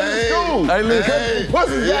y'all going to school. Hey, listen.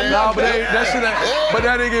 Pussies got knocked out. But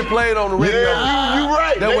that didn't get played on the radio. Yeah, you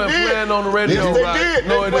right. That wasn't playing on the radio. Yes, they did.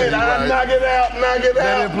 No, they played didn't. Knock it out, knock it They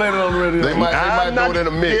out. didn't play it on the radio. They might throw it in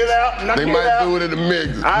a mix. They might throw it in a mix.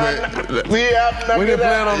 We didn't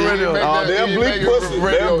play it on the radio. They'll bleep pussy.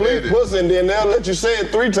 They'll bleep pussy and then they'll let you say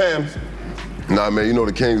it 3 times. Nah, man, you know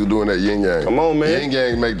the Kings are doing that yin yang. Come on, man. Yin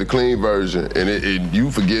yang make the clean version, and you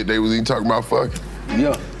forget they was even talking about fucking.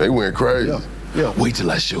 Yeah. They went crazy. Yeah. Wait till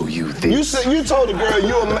I show you this. You told the girl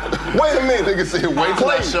wait a minute. Nigga said, wait till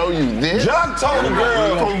I show you this. Jock told the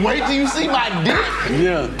girl. Wait till you see my dick.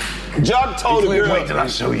 Yeah. Jock told the girl. Wait till I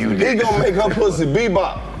show you this. He gonna make her pussy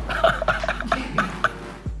bebop.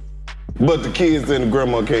 But the kids and the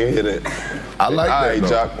grandma can't hear that. I like that, All right,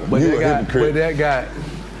 Jock. But You a hypocrite. that guy,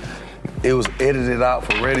 it was edited out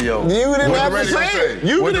for radio. You didn't What have the to radio say say?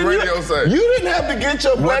 it. What the radio say? You didn't have to get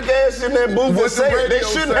your black ass in that booth What and say the it. They radio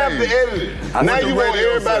shouldn't say? have to edit it. What Now the you want radio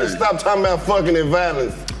everybody say? to stop talking about fucking and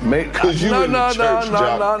violence. Cause you in the church,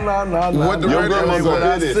 Jock. No. What the Your radio grandma say? gonna I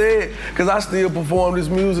do this. said, because I still perform this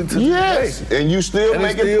music to Yes, today. and you still And it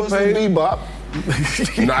making still pussy paid. bebop.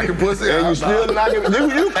 Knocking pussy And out. you still knocking,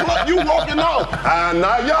 you walking off.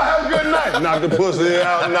 Y'all have a good night. Knock the pussy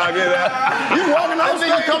out, knock it out. You walking off,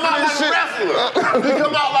 Nigga come out like a wrestler. He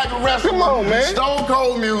come out like a wrestler. Come on, man. Stone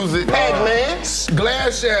Cold music. Pac-Man.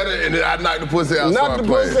 Glass shattered, and then I knocked the pussy out. Knock the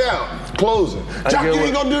pussy out. Closing. Jock, you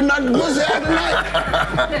ain't gonna do knock the pussy out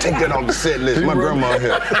tonight? Take that off the set list. My grandma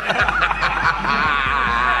here.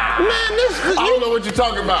 Man, I don't know what you're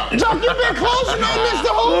talking about. Jock, you been closing on this the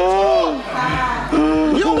whole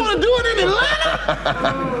tour. You don't want to do it in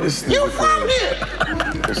Atlanta? You from here?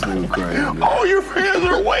 This nigga crazy. All your friends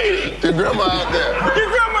are waiting. Your grandma out there. Your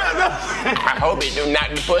grandma's out there. I hope he do knock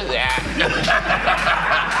the pussy out.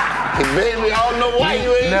 Baby, I don't know why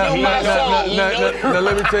you ain't doing my song. Now,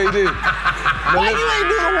 let me tell you this. Why you ain't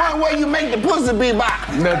doing one where you make the pussy be bop?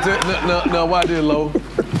 Now, why did Lo?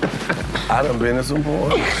 I done been in some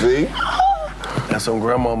porn. See? And some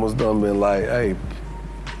grandmamas done been like, hey,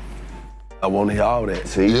 I want to hear all that.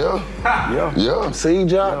 See? Yeah. See,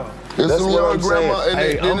 John? It's That's some what young I'm grandma saying.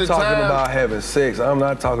 Hey, in I'm the talking time. about having sex. I'm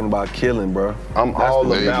not talking about killing, bro. I'm all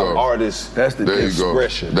about artists. That's the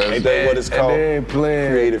expression. Ain't that what it's called? And they ain't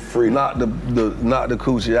playing creative freedom. Knock the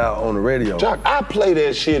coochie out on the radio. Jock, I play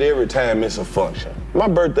that shit every time it's a function. My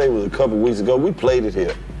birthday was a couple weeks ago. We played it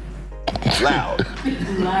here. Loud.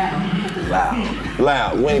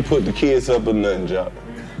 Loud. We ain't put the kids up or nothing, Jock.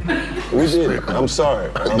 We did it. I'm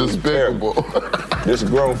sorry. Despicable. This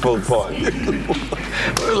grown folk party.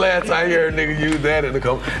 When the last time you heard a nigga use that in the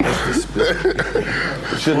car? That's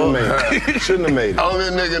despicable. Shouldn't have made it. Only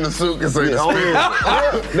a nigga in the suit can say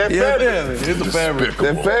That fabric. It's the fabric.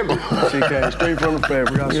 That fabric. She came straight from the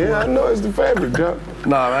fabric. I swear. Yeah, I know it's the fabric, Jock.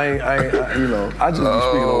 Nah, I ain't, you know, I just be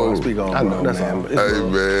speaking on what I speak on. I know, That's man. all. Hey,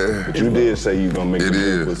 man. But you did say you gonna make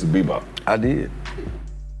the pussy bebop. I did.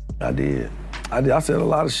 I said a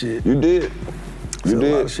lot of shit. You did. You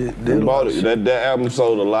did. A lot of shit. You bought it. That album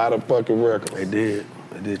sold a lot of fucking records. It did.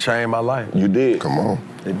 It did change my life. You did. Come on.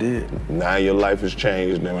 It did. Now your life has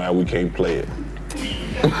changed, and now we can't play it.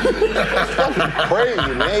 That's fucking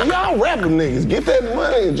crazy, man. Y'all rapping niggas. Get that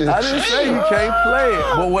money and just I didn't say you can't play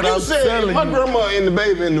it, but what you I'm said, telling my you. grandma and the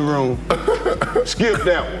baby in the room. Skip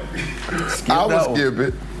that one. I would skip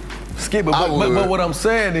it. Skip it, but what I'm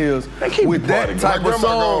saying is, with that type of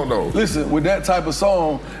song, listen, with that type of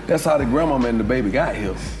song, that's how the grandmama and the baby got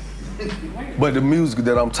here. But the music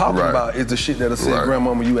that I'm talking about is the shit that'll send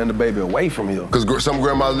grandmama, you and the baby away from here. Because some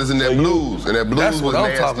grandmas listen to that blues, and that blues That's was what I'm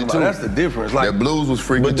nasty talking about. too. That's the difference. Like, that blues was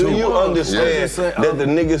freaky But too. do you understand that the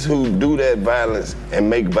niggas who do that violence and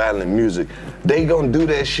make violent music, they gonna do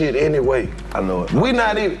that shit anyway? I know it. We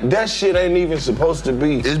not even, that shit ain't even supposed to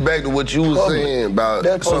be. It's back to what you was public. saying about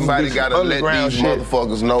That's supposed somebody to be gotta let underground these shit.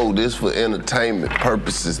 motherfuckers know this for entertainment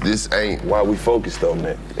purposes. This ain't. Why we focused on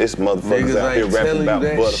that? It's motherfuckers niggas out here ain't rapping telling about you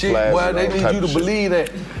that butterflies shit. Well, and they all need type you to of shit. believe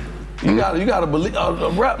that. You gotta believe. A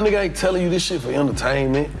rap nigga ain't telling you this shit for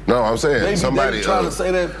entertainment. No, I'm saying They somebody trying to say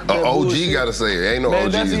that. OG bullshit. gotta say it. Ain't no Man,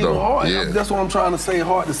 OGs that's even though. hard. Yeah. That's what I'm trying to say.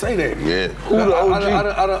 Hard to say that. Yeah. Who the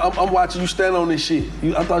OG? I'm watching you stand on this shit.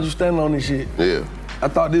 I thought you standing on this shit. Yeah. I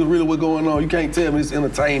thought this really what's going on. You can't tell me it's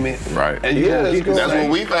entertainment. Right. And you gonna get the that's same,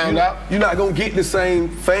 what we found out. You're not gonna get the same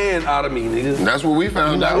fan out of me, nigga. That's what we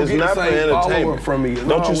found out. You're It's not not gonna for get the same follower entertainment. from me.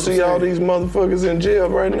 Don't you see all these motherfuckers in jail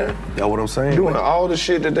right now? That's what I'm saying. Doing all the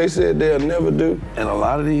shit that they said they'll never do. And a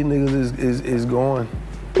lot of these niggas is going.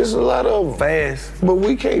 There's a lot of them. Fast. But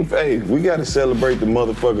we can't fade. We gotta celebrate the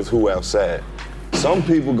motherfuckers who outside. Some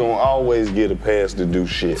people gonna always get a pass to do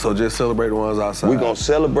shit. So just celebrate the ones outside. We gonna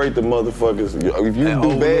celebrate the motherfuckers. If you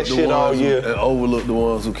do bad shit all year, and overlook the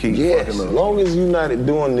ones who keep yes, fucking as up. long as you not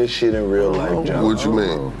doing this shit in real life, John. What you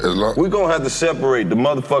mean? We're gonna have to separate the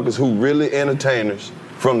motherfuckers who really entertainers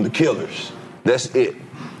from the killers. That's it.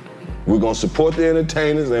 We're gonna support the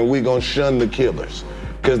entertainers and we're gonna shun the killers.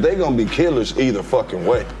 Cause they gonna be killers either fucking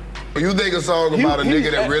way. You think a song about a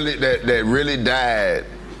nigga that really died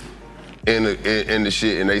in the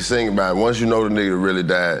shit, and they sing about it. Once you know the nigga really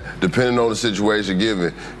died, depending on the situation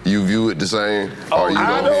given, you view it the same. Or you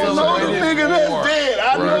I don't know the nigga that's dead.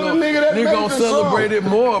 I know the nigga that They made gonna the celebrate song. it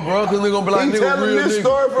more, bro, because they're gonna be like, He nigga, telling real this nigga.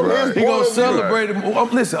 story from his He gonna point of view. celebrate it more.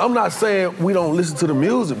 Listen, I'm not saying we don't listen to the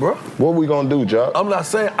music, bro. What we gonna do, Jock? I'm not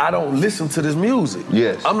saying I don't listen to this music.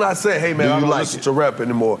 Yes. I'm not saying, hey man, Do I you don't like listen it? to rap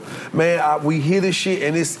anymore. Man, we hear this shit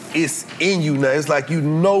and it's in you now. It's like you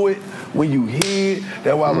know it when you hear it.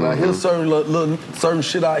 That's why when I hear certain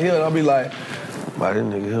shit out here, I'll be like, man,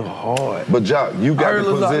 this nigga here hard. But Jock, you got the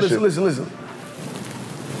position. Listen.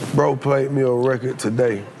 Bro played me a record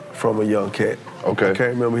today from a young cat. Okay. I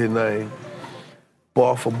can't remember his name.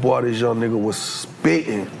 Bar for bar, this young nigga was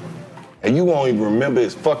spitting. And you won't even remember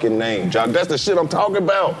his fucking name, Jock. That's the shit I'm talking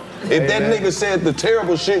about. If that nigga said the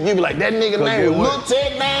terrible shit, you be like, that nigga name was Lil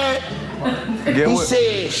Ted, man. He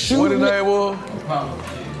said, shoot What his me. name was?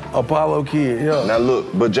 Apollo Kid, yeah. Now look,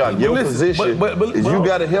 but Jock, your Listen, position but is you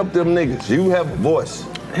gotta help them niggas. You have a voice.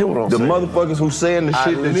 Hear what I'm the saying. motherfuckers who saying the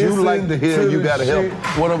shit that you like to hear, you gotta help.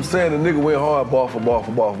 What I'm saying, the nigga went hard, bar for bar.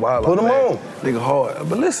 Put him on. Nigga hard.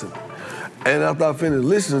 But listen, and after I finished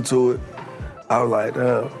listening to it, I was like,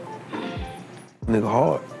 damn, nigga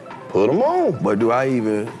hard. Put him on. But do I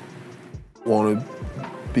even want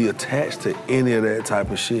to be attached to any of that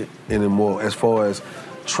type of shit anymore as far as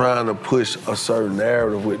trying to push a certain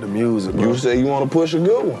narrative with the music, bro. You say you want to push a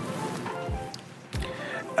good one.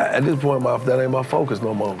 At this point, that ain't my focus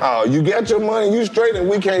no more. Oh, you got your money, you straight, and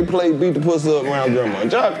we can't play beat the pussy up around grandma.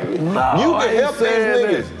 Jock, you can help these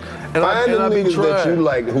niggas. Find the niggas that you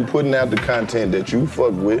like who putting out the content that you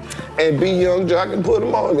fuck with and be Young Jock and put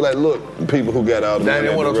them on. Be like, look, people who got all the money. That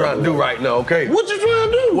ain't what I'm trying to do right now, okay? What you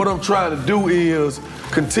trying to do? What I'm trying to do is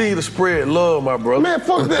continue to spread love, my brother. Man,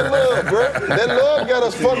 fuck that love, bro. That love got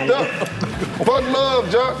us fucked up. Fuck love,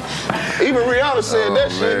 Jock. Even Rihanna said that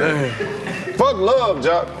shit. Fuck love,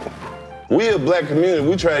 Jock. We a black community,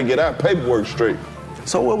 we try to get our paperwork straight.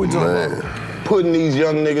 So what we talking about? Putting these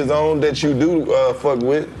young niggas on that you do fuck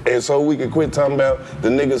with, and so we can quit talking about the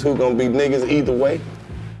niggas who gonna be niggas either way.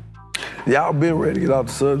 Y'all been ready to get off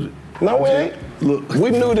the subject. No, we ain't. Look,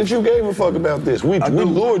 we knew that you gave a fuck about this. We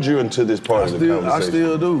lured you into this part of the conversation. I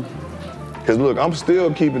still do. Cause look, I'm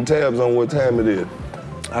still keeping tabs on what time it is.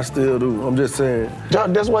 I still do. I'm just saying.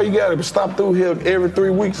 Jock, that's why you gotta stop through here every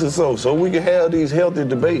 3 weeks or so we can have these healthy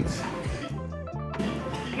debates.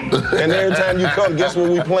 And every time you come, guess what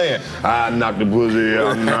we playing? I knock the pussy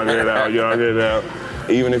out, knock it out, y'all get it out.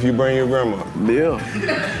 Even if you bring your grandma. Yeah.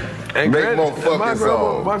 And make more fucking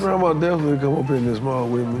songs. My grandma definitely come up in this mall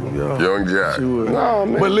with me. Y'all. Young Jack. She would. No,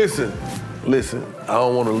 man. But listen, I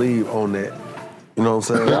don't want to leave on that. You know what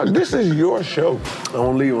I'm saying? Jock, this is your show. I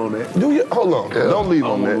don't leave on that. Hold on. Yeah. Don't leave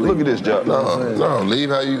on that. Look at this, Jock. No, leave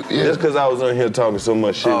how you. Yeah. Just because I was on here talking so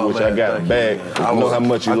much shit, which I got a bag. I know how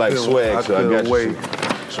much you like swag, so I got you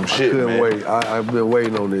some shit, man. Wait. I've been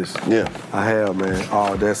waiting on this. Yeah. I have, man.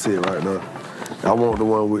 Oh, that's it right now. I want the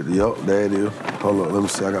one with there it is. Hold on, let me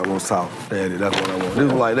see. I got one south. There it is. That's what I want. This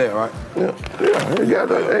one like that, right? Yeah. You got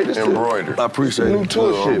that. Hey, this embroidered. I appreciate it. New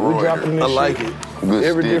tour shit. We dropping this shit. I like it. Good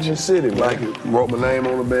Every stitch. different city, man. Like it. Wrote my name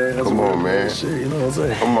on the bag. That's Come on, man. Shit, you know what I'm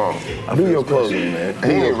saying? Come on. Do your clothing, man.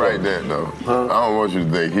 He ain't write that, though. Huh? I don't want you to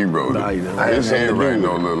think he wrote Nah, it. he didn't. His handwriting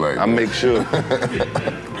don't look like I make sure.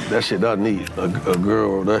 That shit doesn't need a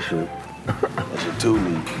girl. That shit too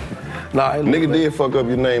neat. Nah, nigga did fuck up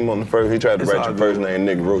your name on the first. He tried to write your first name.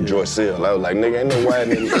 Nigga wrote Joyce Sell. I was like, nigga, ain't no white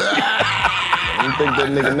nigga. You think that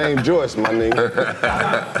nigga named Joyce, my nigga?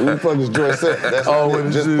 Who the fuck is Joyce Sell? That's all.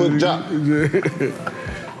 Just put Jock.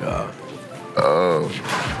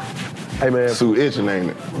 Hey man, Sue itching, ain't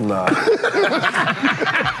it? Nah.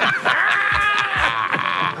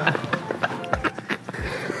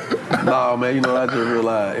 Nah, man. You know, I just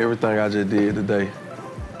realized everything I just did today.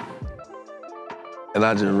 And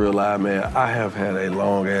I just realized, man, I have had a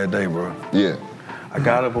long ass day, bro. Yeah. I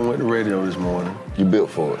got up and went to radio this morning. You built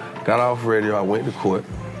for it. Got off radio, I went to court.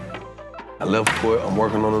 I left court, I'm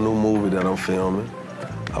working on a new movie that I'm filming.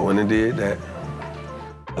 I went and did that.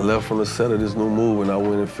 I left from the set of this new movie and I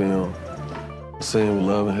went and filmed a scene with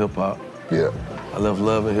Love and Hip Hop. Yeah. I left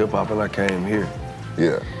Love and Hip Hop and I came here.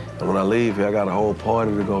 Yeah. And when I leave here, I got a whole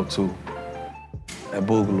party to go to at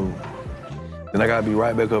Boogaloo. Then I gotta be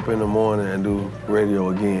right back up in the morning and do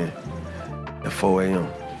radio again at 4 a.m.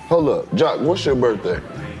 Hold up. Jock, what's your birthday?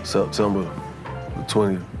 September the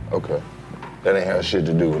 20th. Okay. That ain't have shit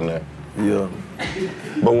to do with that. Yeah.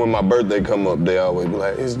 But when my birthday come up, they always be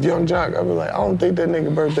like, it's Young Jock. I be like, I don't think that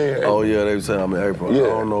nigga birthday in April. Oh yeah, they be saying I'm in April. Yeah. I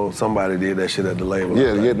don't know, somebody did that shit at the label.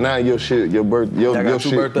 Yeah, now your shit, your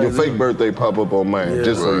fake birthday pop up on mine. Yeah,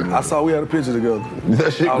 just so you know. I saw we had a picture together.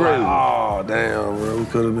 That shit I was crazy. like, oh damn, bro, we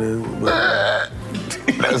could have been.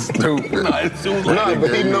 That's stupid. Nah,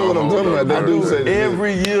 but he know what I'm talking about. That dude said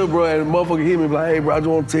every year, bro, and the motherfucker hit me like, hey, bro, I just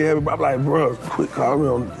want to tell everybody. I'm like, bro, quit calling me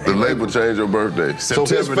on. The label changed your birthday. So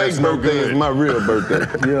his fake birthday is my real birthday.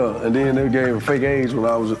 Yeah, and then they gave a fake age when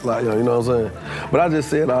I was just like, you know what I'm saying? But I just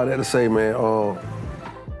said all that to say, man,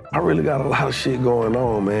 I really got a lot of shit going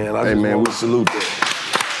on, man. Hey, man, we salute that.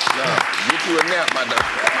 Get you a nap, my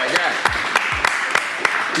guy.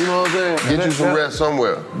 You know what I'm saying? Get you some rest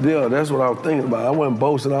somewhere. Yeah, that's what I was thinking about. I wasn't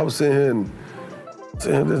boasting. I was sitting here and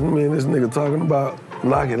saying, this nigga talking about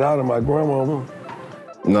knock it out of my grandmama.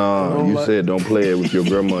 No, you said don't play it with your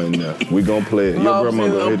grandma in there. We gonna play it. Your grandma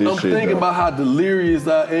gonna hear this shit. I'm thinking about how delirious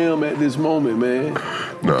I am at this moment, man.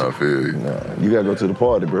 Nah, I feel you. Nah, you gotta go to the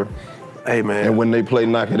party, bro. Hey, man. And when they play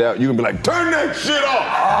Knock It Out, you gonna be like, turn that shit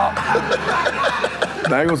off!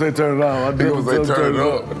 I ain't gonna say turn it off. I gonna say turn it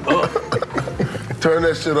up. Turn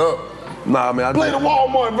that shit up. Nah, man. Play the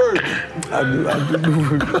Walmart version. I do.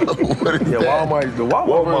 What is Yeah, that?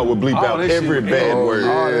 Walmart would bleep out every bad word.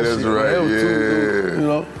 Yeah, that's right. Yeah. You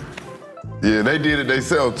know? Yeah, they did it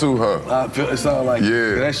themselves too, huh? I feel it sound like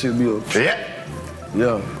Yeah. that should be a Yeah.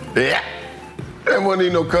 yeah. Yeah. That wasn't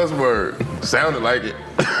even no cuss word. Sounded like it.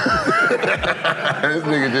 This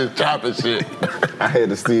nigga just chopping shit. I had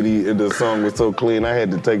the CD, the song was so clean, I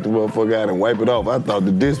had to take the motherfucker out and wipe it off. I thought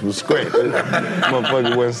the disc was scratched.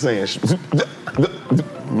 Motherfucker wasn't saying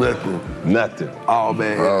nothing. Oh,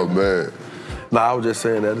 man. Oh, man. No, I was just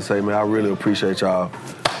saying that to say, man, I really appreciate y'all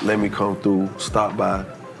letting me come through, stop by.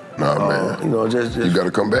 Nah, man. You know, just you got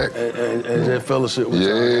to come back. And just fellowship with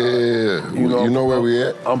y'all. Yeah. You know where we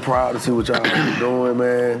at. I'm proud to see what y'all doing,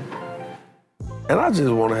 man. And I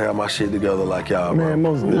just want to have my shit together like y'all, man.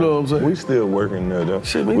 Most you know what I'm saying? We still working there, though.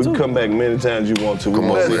 Shit, me we too. can come back many times you want to. We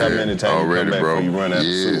want to see how many times you come back before you run out of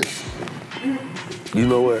suit. You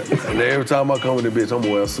know what? And every time I come with the bitch, I'm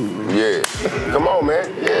gonna wear a suit. Man. Yeah. Come on,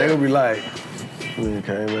 man. Yeah. They gonna be like, man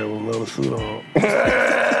came in with another suit on.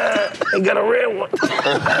 They got a red one. That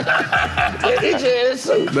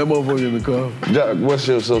motherfucker in the car. Jock, what's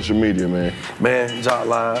your social media, man? Man, Jock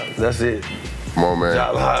Live. That's it. Come on, man.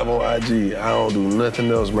 Jock Live on IG. I don't do nothing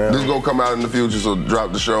else, man. This is gonna come out in the future, so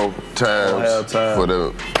drop the show times for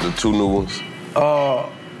the 2 new ones.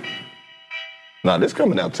 Nah, this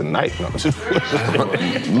coming out tonight. No.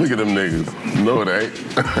 Look at them niggas. No, it ain't.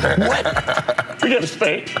 What? We gotta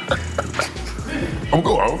stay. I'm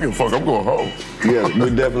going. I don't give a fuck. I'm going home. Yeah, we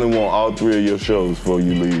definitely want all 3 of your shows before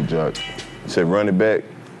you leave, Jock. You said Run It Back?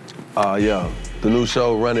 Yeah. The new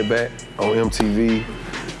show, Run It Back, on MTV.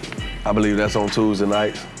 I believe that's on Tuesday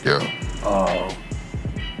nights. Yeah.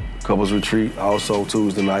 Couples Retreat, also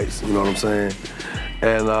Tuesday nights, you know what I'm saying?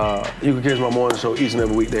 And you can catch my morning show each and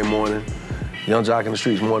every weekday morning. Young Jock in the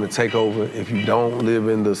Streets Morning Takeover. If you don't live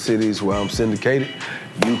in the cities where I'm syndicated,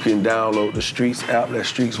 you can download the Streets app, that's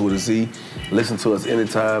Streets with a Z. Listen to us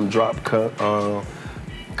anytime, drop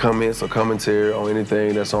comments or commentary on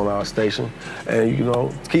anything that's on our station. And, you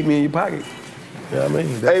know, keep me in your pocket. You know what I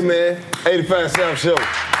mean? Hey, man, 85 South Show.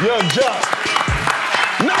 Young Jock.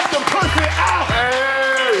 Knock the pussy out!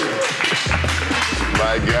 Hey!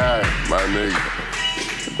 My guy, my nigga.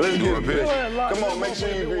 Let's do it, bitch. Come on, make sure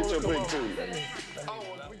you greet your pick, too.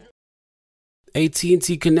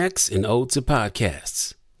 AT&T connects an ode to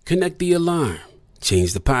podcasts. Connect the alarm.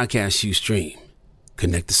 Change the podcast you stream.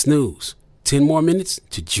 Connect the snooze. 10 more minutes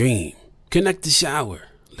to dream. Connect the shower.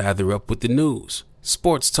 Lather up with the news,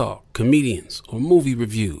 sports talk, comedians, or movie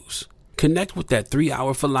reviews. Connect with that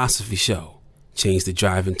 3-hour philosophy show. Change the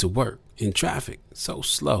drive into work in traffic so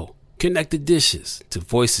slow. Connect the dishes to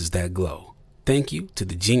voices that glow. Thank you to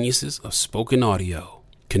the geniuses of spoken audio.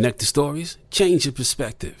 Connect the stories, change your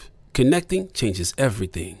perspective. Connecting changes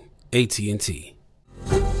everything. AT&T.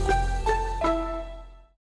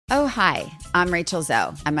 Oh, hi, I'm Rachel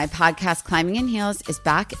Zoe, and my podcast, Climbing in Heels, is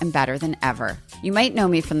back and better than ever. You might know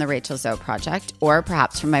me from the Rachel Zoe Project, or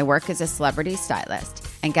perhaps from my work as a celebrity stylist.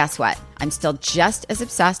 And guess what? I'm still just as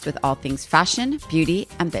obsessed with all things fashion, beauty,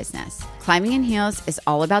 and business. Climbing in Heels is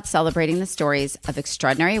all about celebrating the stories of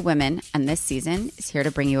extraordinary women, and this season is here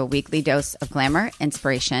to bring you a weekly dose of glamour,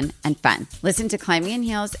 inspiration, and fun. Listen to Climbing in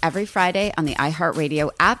Heels every Friday on the iHeartRadio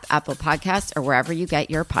app, Apple Podcasts, or wherever you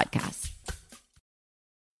get your podcasts.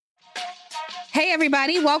 Hey,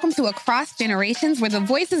 everybody. Welcome to Across Generations, where the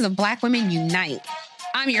voices of Black women unite.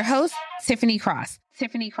 I'm your host, Tiffany Cross.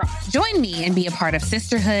 Join me and be a part of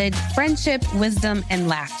sisterhood, friendship, wisdom, and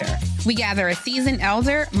laughter. We gather a seasoned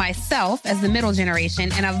elder, myself as the middle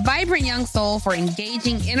generation, and a vibrant young soul for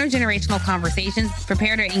engaging intergenerational conversations.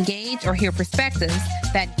 Prepare to engage or hear perspectives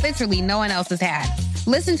that literally no one else has had.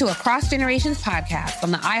 Listen to Across Generations podcast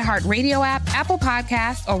on the iHeartRadio app, Apple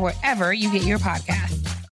Podcasts, or wherever you get your podcasts.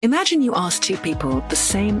 Imagine you ask 2 people the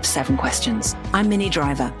same 7 questions. I'm Minnie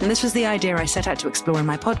Driver, and this was the idea I set out to explore in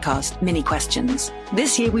my podcast, Minnie Questions.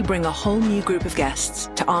 This year, we bring a whole new group of guests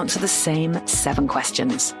to answer the same 7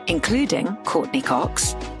 questions, including Courtney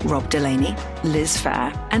Cox, Rob Delaney, Liz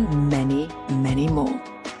Phair, and many, many more.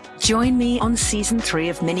 Join me on Season 3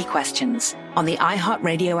 of Minnie Questions on the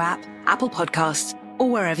iHeartRadio app, Apple Podcasts, or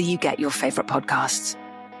wherever you get your favorite podcasts.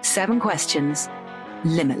 7 questions,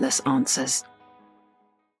 limitless answers.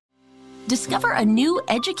 Discover a new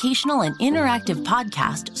educational and interactive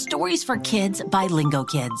podcast, Stories for Kids by Lingo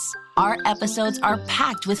Kids. Our episodes are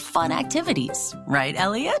packed with fun activities. Right,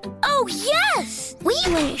 Elliot? Oh, yes! We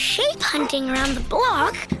went shape hunting around the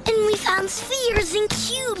block, and we found spheres and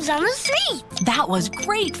cubes on the street. That was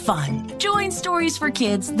great fun. Join Stories for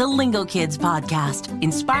Kids, the Lingo Kids podcast,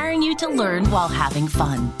 inspiring you to learn while having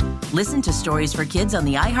fun. Listen to Stories for Kids on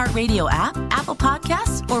the iHeartRadio app, Apple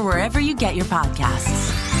Podcasts, or wherever you get your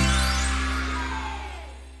podcasts.